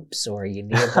trash dumps, or are you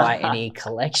nearby any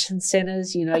collection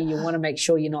centers? You want to make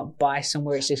sure you're not by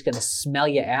somewhere it's just going to smell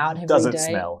you out every day. Does it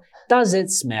smell? Does it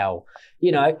smell?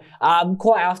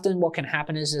 Quite often what can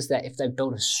happen is that if they've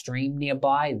built a stream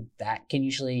nearby, that can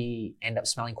usually end up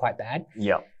smelling quite bad.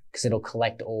 Yeah. Because it'll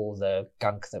collect all the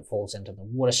gunk that falls into the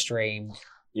water stream.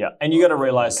 Yeah, and you got to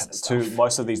realize too,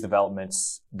 most of these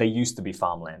developments, they used to be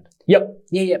farmland. Yep.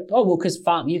 Yeah. Oh, well, because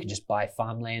you can just buy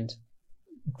farmland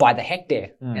by the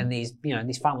hectare, and these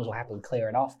farmers will happily clear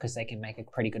it off because they can make a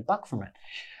pretty good buck from it.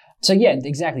 So yeah,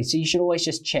 exactly. So you should always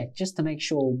just check just to make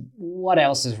sure what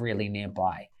else is really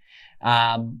nearby.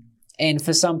 And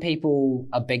for some people,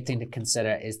 a big thing to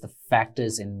consider is the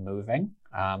factors in moving.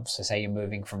 So say you're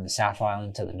moving from the South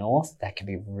Island to the north, that can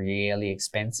be really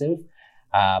expensive.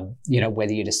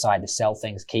 Whether you decide to sell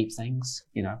things, keep things,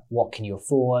 what can you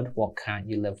afford? What can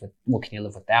you live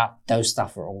without? Those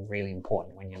stuff are all really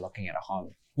important when you're looking at a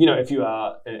home. If you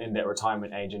are in that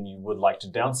retirement age and you would like to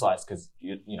downsize because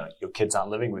your kids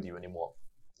aren't living with you anymore,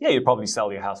 you'd probably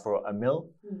sell your house for $1 million.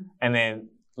 And then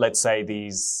let's say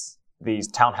these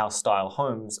townhouse style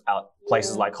homes out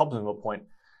places like Hobsonville Point,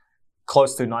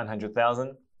 close to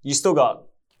 900,000. You still got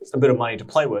a bit of money to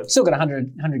play with. Still got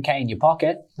 100K in your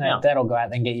pocket. That'll go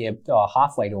out and get you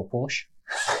halfway to a Porsche.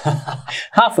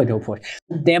 Halfway to a Porsche.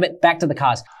 Damn it, back to the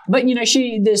cars. But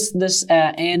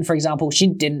Anne, for example, she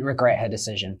didn't regret her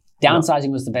decision.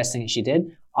 Downsizing was the best thing that she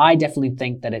did. I definitely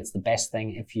think that it's the best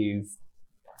thing if you've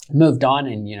moved on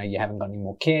and you haven't got any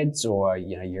more kids, or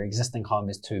your existing home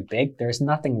is too big. There is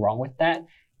nothing wrong with that.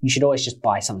 You should always just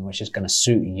buy something which is going to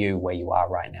suit you where you are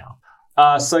right now.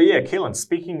 Keelan,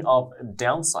 speaking of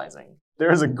downsizing,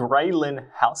 there is a Grey Lynn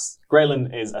house. Grey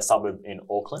Lynn is a suburb in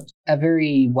Auckland. A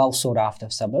very well sought after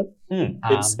suburb.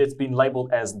 It's been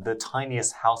labelled as the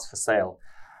tiniest house for sale.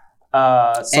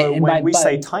 When we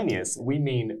say tiniest, we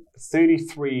mean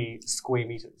 33 square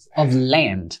meters. Of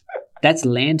land. That's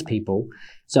land, people.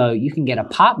 So you can get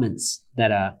apartments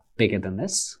that are bigger than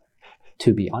this,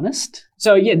 to be honest.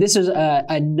 So yeah, this is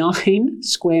a 9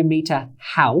 square meter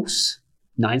house.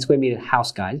 9 square meter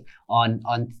house, guys, on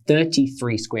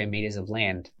 33 square meters of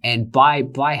land. And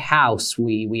by house,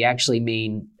 we actually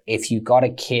mean if you got a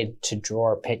kid to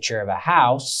draw a picture of a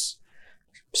house,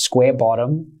 square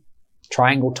bottom,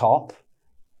 triangle top.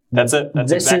 That's it.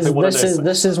 That's exactly what it is.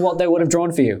 This is what they would have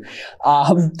drawn for you.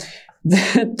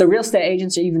 The real estate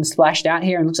agents are even splashed out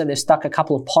here, and looks like they've stuck a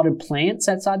couple of potted plants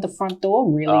outside the front door.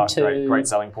 Great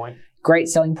selling point. Great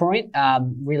selling point.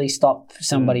 Really stop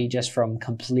somebody just from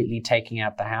completely taking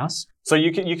out the house. So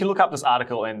you can look up this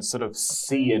article and sort of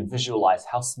see and visualize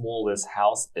how small this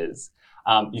house is.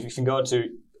 You can go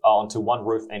onto One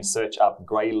Roof and search up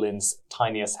Grey Lynn's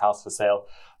tiniest house for sale.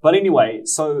 But anyway,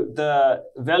 so the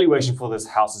valuation for this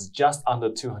house is just under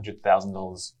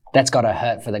 $200,000. That's got to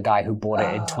hurt for the guy who bought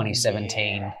it in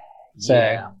 2017. Yeah.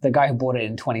 So the guy who bought it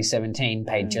in 2017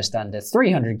 paid just under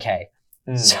 $300K.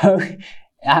 So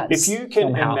if you can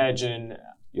imagine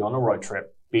you're on a road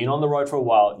trip, been on the road for a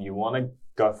while, you want to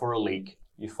go for a leak,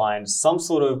 you find some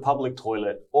sort of public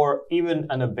toilet or even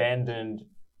an abandoned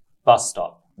bus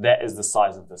stop. That is the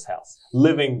size of this house.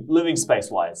 Living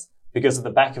space-wise, because at the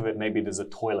back of it, maybe there's a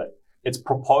toilet. It's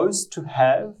proposed to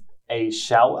have a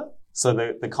shower. So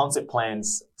the concept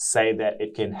plans say that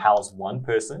it can house one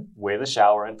person with a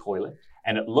shower and toilet.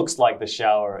 And it looks like the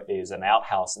shower is an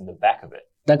outhouse in the back of it.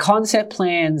 The concept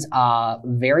plans are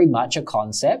very much a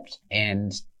concept,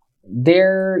 and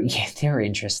they're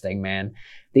interesting, man.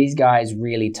 These guys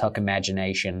really took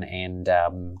imagination and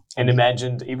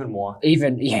imagined even more.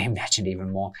 Imagined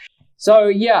even more. So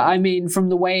yeah, I mean, from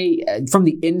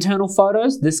the internal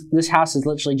photos, this house is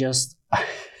literally just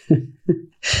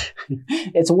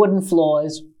it's wooden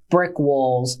floors, brick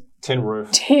walls, Tin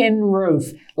roof. Tin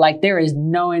roof. Like there is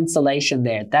no insulation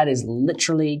there. That is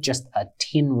literally just a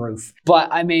tin roof. But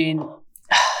I mean,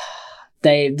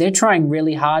 they're trying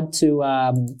really hard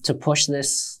to push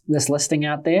this listing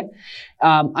out there.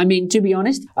 I mean, to be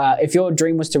honest, if your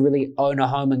dream was to really own a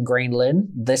home in Green Lynn,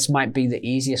 this might be the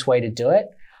easiest way to do it.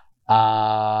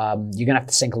 You're gonna have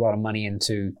to sink a lot of money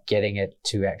into getting it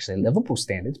to actually livable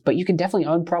standards, but you can definitely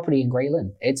own property in Green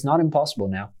Lynn. It's not impossible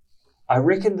now. I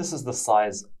reckon this is the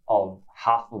size of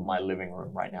half of my living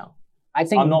room right now. I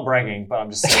think I'm not bragging, but I'm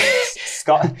just saying.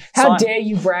 Scott, how dare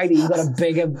you brag that you've got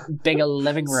a bigger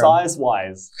living room?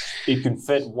 Size-wise, it can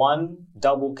fit one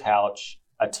double couch,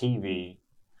 a TV.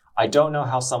 I don't know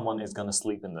how someone is going to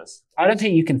sleep in this. I don't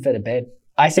think you can fit a bed.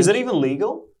 I think is it even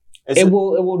legal? It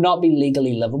will not be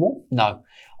legally livable. No.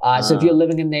 So if you're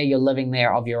living in there, you're living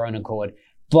there of your own accord.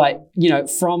 But you know,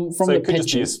 from so the it could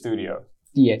pictures, just be a studio.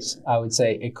 Yes, I would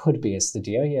say it could be a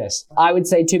studio. Yes, I would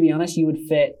say, to be honest, you would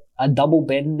fit a double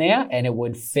bed in there, and it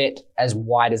would fit as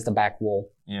wide as the back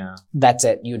wall. Yeah, that's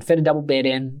it. You would fit a double bed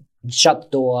in, shut the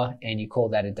door, and you call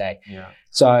that a day. Yeah.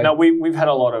 So now we've had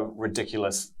a lot of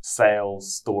ridiculous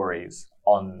sales stories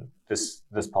on this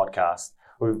podcast.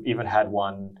 We've even had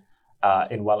one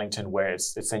in Wellington where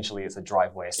it's essentially a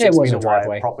driveway, a 6 meter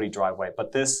driveway, property driveway.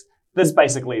 But this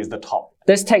basically is the top.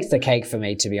 This takes the cake for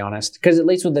me, to be honest, because at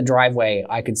least with the driveway,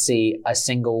 I could see a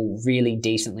single really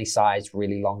decently sized,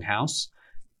 really long house.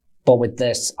 But with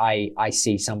this, I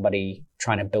see somebody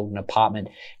trying to build an apartment.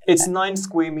 It's 9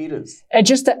 square meters. And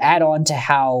just to add on to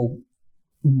how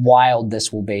wild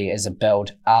this will be as a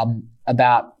build,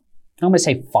 about, I'm going to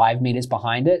say 5 meters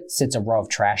behind it sits a row of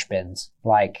trash bins.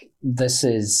 Like, this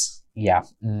is,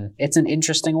 it's an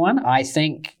interesting one. I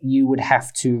think you would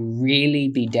have to really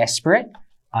be desperate.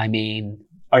 I mean,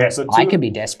 okay, so I could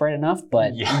be desperate enough,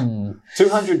 but...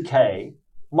 200K.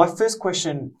 My first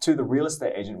question to the real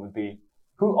estate agent would be,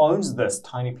 who owns this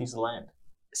tiny piece of land?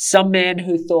 Some man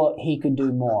who thought he could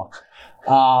do more.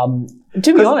 To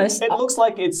be honest... It looks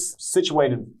like it's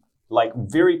situated like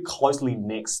very closely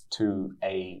next to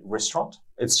a restaurant.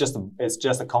 It's just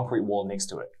a concrete wall next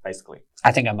to it, basically.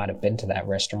 I think I might have been to that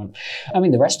restaurant. I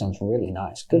mean, the restaurant's really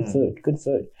nice. Good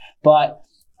food. But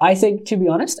I think, to be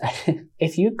honest,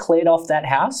 if you cleared off that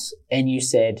house and you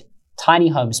said, tiny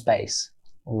home space,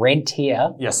 rent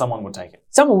here. Yeah, someone would take it.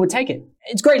 Someone would take it.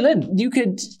 It's Great Lynn. You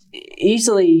could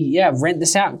easily, rent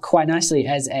this out quite nicely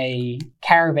as a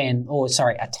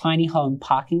a tiny home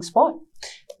parking spot,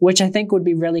 which I think would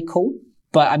be really cool.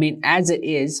 But I mean, as it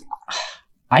is,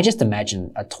 I just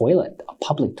imagine a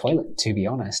public toilet, to be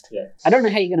honest. Yeah. I don't know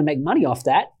how you're going to make money off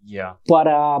that. Yeah. But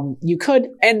you could.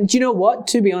 And you know what?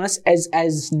 To be honest,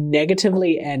 as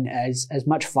negatively and as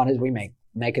much fun as we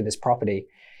make of this property,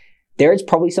 there is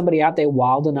probably somebody out there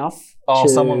wild enough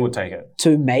someone would take it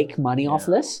to make money off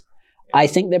this. Yeah. I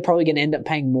think they're probably going to end up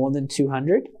paying more than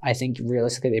 200. I think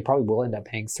realistically, they probably will end up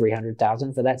paying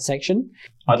 300,000 for that section.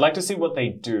 I'd like to see what they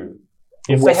do.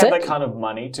 If they have that kind of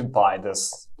money to buy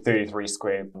this 33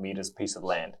 square meters piece of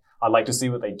land, I'd like to see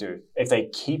what they do. If they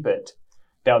keep it,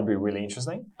 that would be really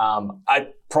interesting. I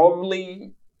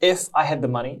probably, if I had the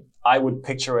money, I would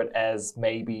picture it as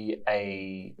maybe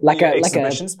a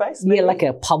exhibition space. Maybe? Yeah, like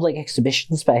a public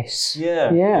exhibition space.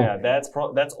 Yeah. That's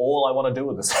all I want to do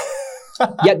with this.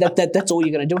 That's all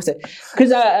you're going to do with it.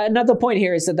 Because another point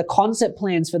here is that the concept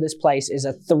plans for this place is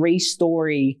a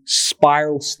 3-story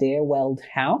spiral stairwelled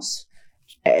house.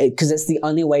 Because it's the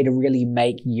only way to really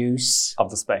make use of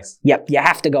the space. Yep, you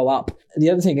have to go up. The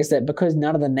other thing is that because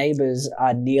none of the neighbors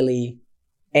are nearly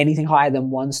anything higher than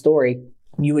 1 story,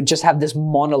 you would just have this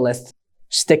monolith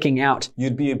sticking out.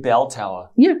 You'd be a bell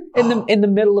tower. Yeah, in the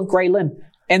middle of Grey Lynn.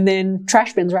 And then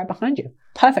trash bins right behind you.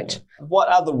 Perfect. What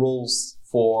are the rules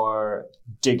for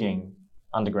digging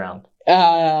underground?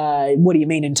 What do you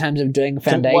mean in terms of doing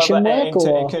foundation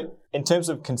work? In terms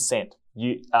of consent,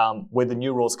 with the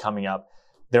new rules coming up,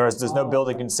 there's no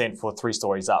building consent for 3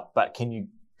 stories up, but can you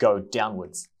go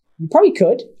downwards? You probably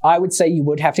could. I would say you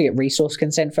would have to get resource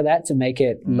consent for that to make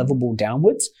it livable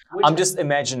downwards. I'm just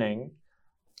imagining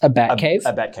a bat cave.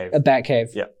 A bat cave. A bat cave.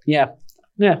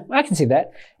 Yeah, I can see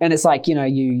that. And it's like,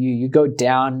 you go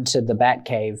down to the bat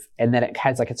cave and then it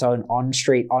has like its own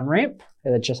on-street on-ramp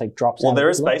and it just like drops out. Well, there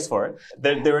is space for it.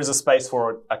 There is a space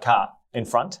for a car in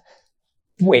front.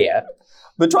 Where?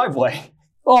 The driveway.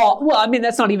 Oh, well, I mean,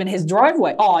 that's not even his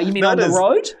driveway. Oh, you mean on the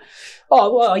road?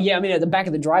 Oh, well, yeah, I mean, at the back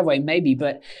of the driveway, maybe.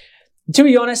 But to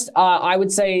be honest, I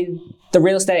would say the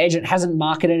real estate agent hasn't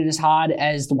marketed it as hard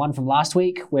as the one from last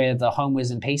week where the home was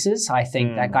in pieces. I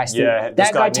think that guy still... Yeah,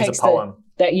 that guy needs a poem.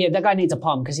 That guy needs a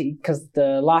poem because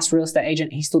the last real estate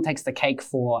agent, he still takes the cake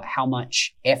for how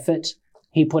much effort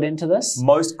he put into this.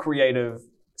 Most creative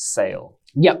sale.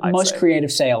 Yep, most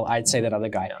creative sale, I'd say that other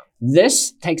guy. Yeah.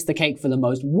 This takes the cake for the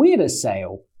most weirdest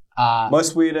sale.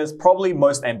 Most weirdest, probably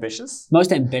most ambitious.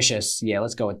 Most ambitious, yeah,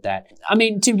 let's go with that. I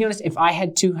mean, to be honest, if I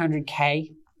had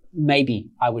 200K,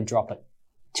 maybe I would drop it.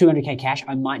 200K cash,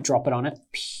 I might drop it on it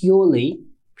purely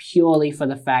for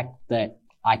the fact that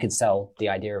I could sell the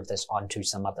idea of this onto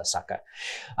some other sucker.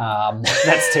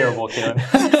 That's terrible, Kieran.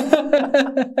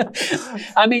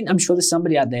 I mean, I'm sure there's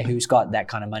somebody out there who's got that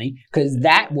kind of money, because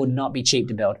that would not be cheap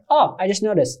to build. Oh, I just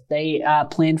noticed they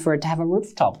planned for it to have a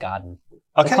rooftop garden.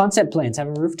 Okay. The concept plans have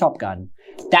a rooftop garden.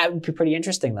 That would be pretty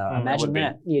interesting, though. Imagine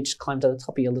that. You just climb to the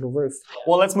top of your little roof.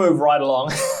 Well, let's move right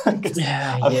along.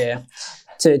 Yeah.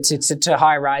 To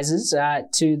high rises,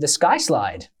 to the sky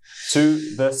slide.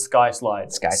 To the sky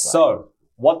slide. So,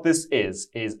 what this is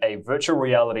a virtual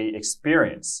reality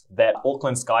experience that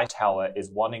Auckland Sky Tower is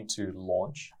wanting to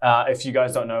launch. If you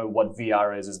guys don't know what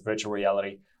VR is virtual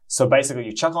reality. So basically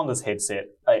you chuck on this headset,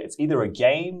 it's either a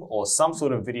game or some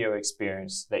sort of video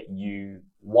experience that you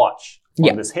watch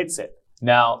on this headset.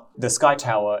 Now, the Sky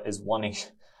Tower is wanting,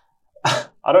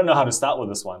 I don't know how to start with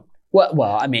this one.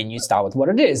 Well, I mean, you start with what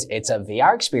it is. It's a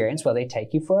VR experience where they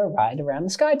take you for a ride around the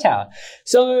Sky Tower.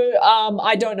 So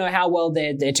I don't know how well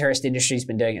their tourist industry's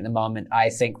been doing at the moment. I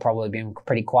think probably been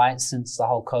pretty quiet since the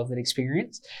whole COVID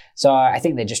experience. So I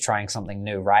think they're just trying something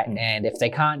new, right? And if they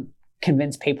can't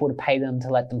convince people to pay them to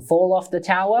let them fall off the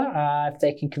tower, if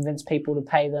they can convince people to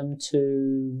pay them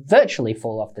to virtually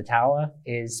fall off the tower,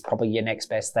 is probably your next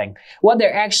best thing. What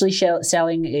they're actually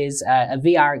selling is a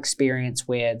VR experience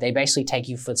where they basically take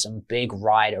you for some big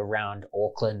ride around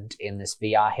Auckland in this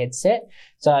VR headset.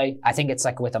 So I think it's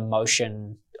like with a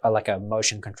motion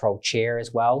controlled chair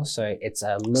as well. So it's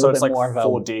a little bit more of a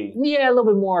 4D. Yeah, a little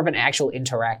bit more of an actual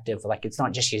interactive. Like it's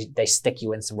not just they stick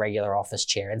you in some regular office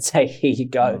chair and say, here you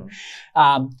go.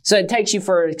 So it takes you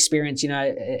for an experience,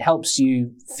 it helps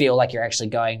you feel like you're actually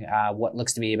going what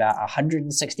looks to be about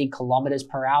 160 kilometers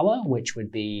per hour, which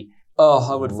would be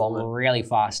I would vomit. Really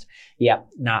fast. Yeah,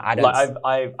 no, I don't.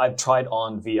 Like I've tried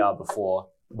on VR before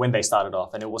when they started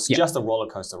off, and it was just a roller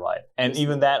coaster ride. And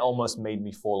even that almost made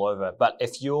me fall over. But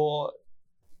if you're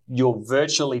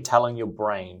virtually telling your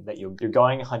brain that you're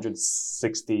going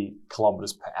 160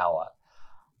 kilometers per hour,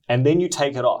 and then you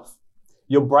take it off,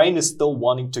 your brain is still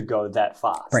wanting to go that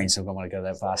fast. Brain's still going to want to go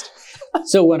that fast.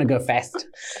 Still want to go fast.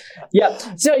 Yeah.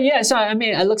 So I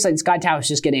mean, it looks like Sky Tower is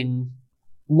just getting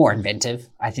more inventive.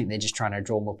 I think they're just trying to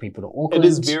draw more people to Auckland. It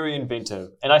is very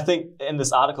inventive. And I think in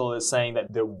this article it's saying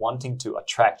that they're wanting to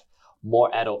attract more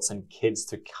adults and kids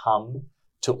to come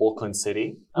to Auckland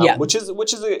City, which is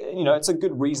it's a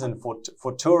good reason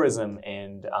for tourism,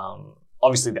 and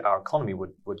obviously our economy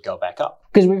would go back up.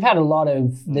 Because we've had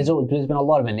there's been a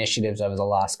lot of initiatives over the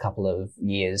last couple of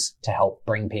years to help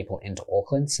bring people into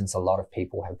Auckland, since a lot of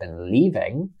people have been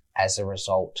leaving as a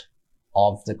result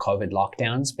of the COVID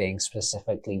lockdowns being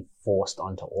specifically forced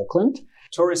onto Auckland.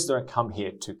 Tourists don't come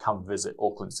here to come visit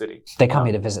Auckland City. They come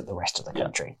here to visit the rest of the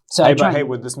country. So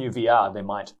with this new VR, they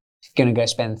might. Going to go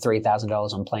spend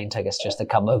 $3,000 on plane tickets just to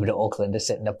come over to Auckland to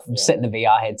sit in the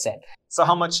VR headset. So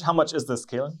how much is this,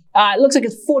 Keelan? It looks like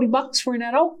it's $40 for an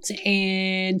adult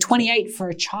and $28 for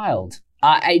a child,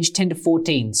 age 10 to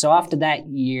 14. So after that,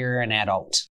 you're an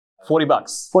adult. $40.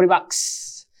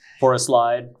 $40. For a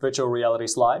slide, virtual reality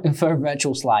slide? For a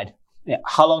virtual slide, yeah.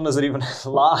 How long does it even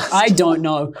last? I don't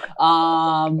know.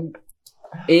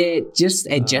 It just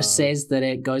says that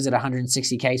it goes at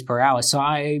 160 k's per hour. So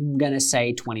I'm going to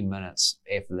say 20 minutes,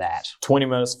 if that. 20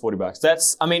 minutes, $40.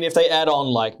 That's, I mean, if they add on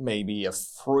like maybe a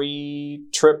free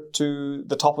trip to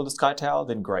the top of the Sky Tower,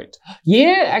 then great.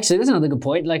 Yeah, actually, that's another good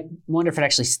point. Like, wonder if it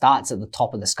actually starts at the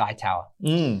top of the Sky Tower.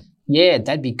 Yeah,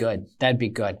 that'd be good.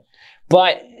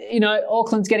 But,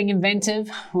 Auckland's getting inventive.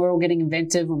 We're all getting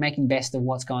inventive. We're making best of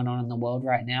what's going on in the world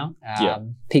right now.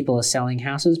 People are selling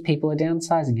houses. People are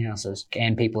downsizing houses.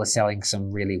 And people are selling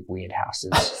some really weird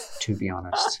houses, to be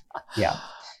honest. Yeah.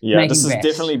 Yeah, this has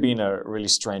definitely been a really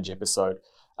strange episode.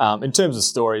 In terms of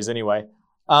stories, anyway.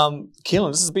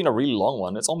 Keelan, this has been a really long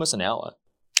one. It's almost an hour.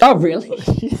 Oh, really?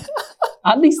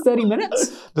 At least 30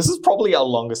 minutes? This is probably our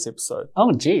longest episode.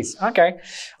 Oh, geez. Okay.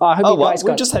 I hope you guys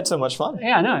we just had so much fun.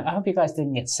 Yeah, I know. I hope you guys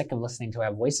didn't get sick of listening to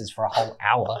our voices for a whole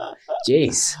hour.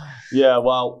 Jeez. Yeah,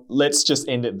 well, let's just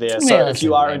end it there. So if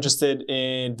you are interested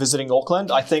in visiting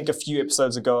Auckland, I think a few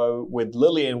episodes ago with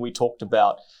Lillian, we talked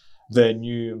about the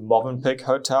new Movenpick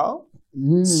Hotel.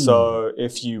 So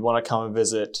if you want to come and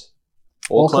visit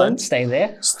Auckland, stay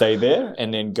there,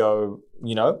 and then go,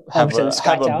 have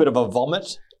a bit of a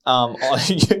vomit on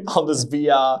this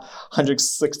VR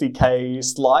 160K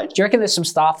slide. Do you reckon there's some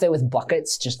staff there with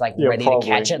buckets just like ready to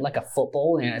catch it like a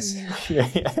football? You know,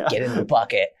 get in the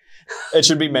bucket. It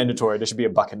should be mandatory. There should be a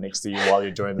bucket next to you while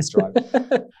you're doing this drive.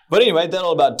 But anyway,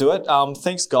 that'll about do it.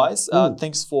 Thanks, guys.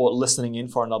 Thanks for listening in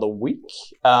for another week.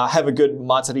 Have a good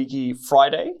Matariki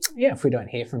Friday. Yeah, if we don't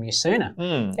hear from you sooner.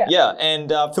 Yeah,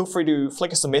 and feel free to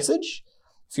flick us a message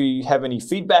if you have any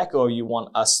feedback or you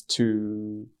want us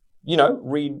to,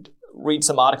 read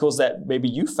some articles that maybe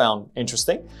you found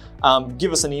interesting.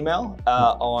 Give us an email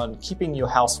on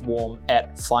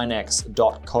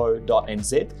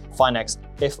keepingyourhousewarm@finax.co.nz. Finax,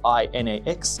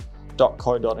 Finax.co.nz.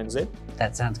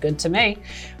 That sounds good to me.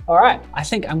 All right, I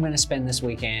think I'm going to spend this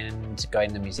weekend going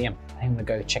to the museum. I'm going to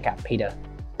go check out Peter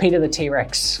the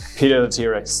T-Rex. Peter the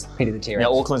T-Rex. Yeah,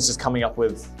 Auckland's just coming up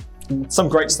with some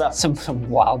great stuff. Some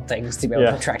wild things to be able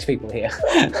to attract people here.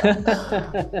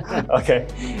 Okay.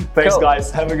 Thanks,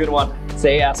 guys. Have a good one.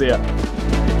 See ya. See ya.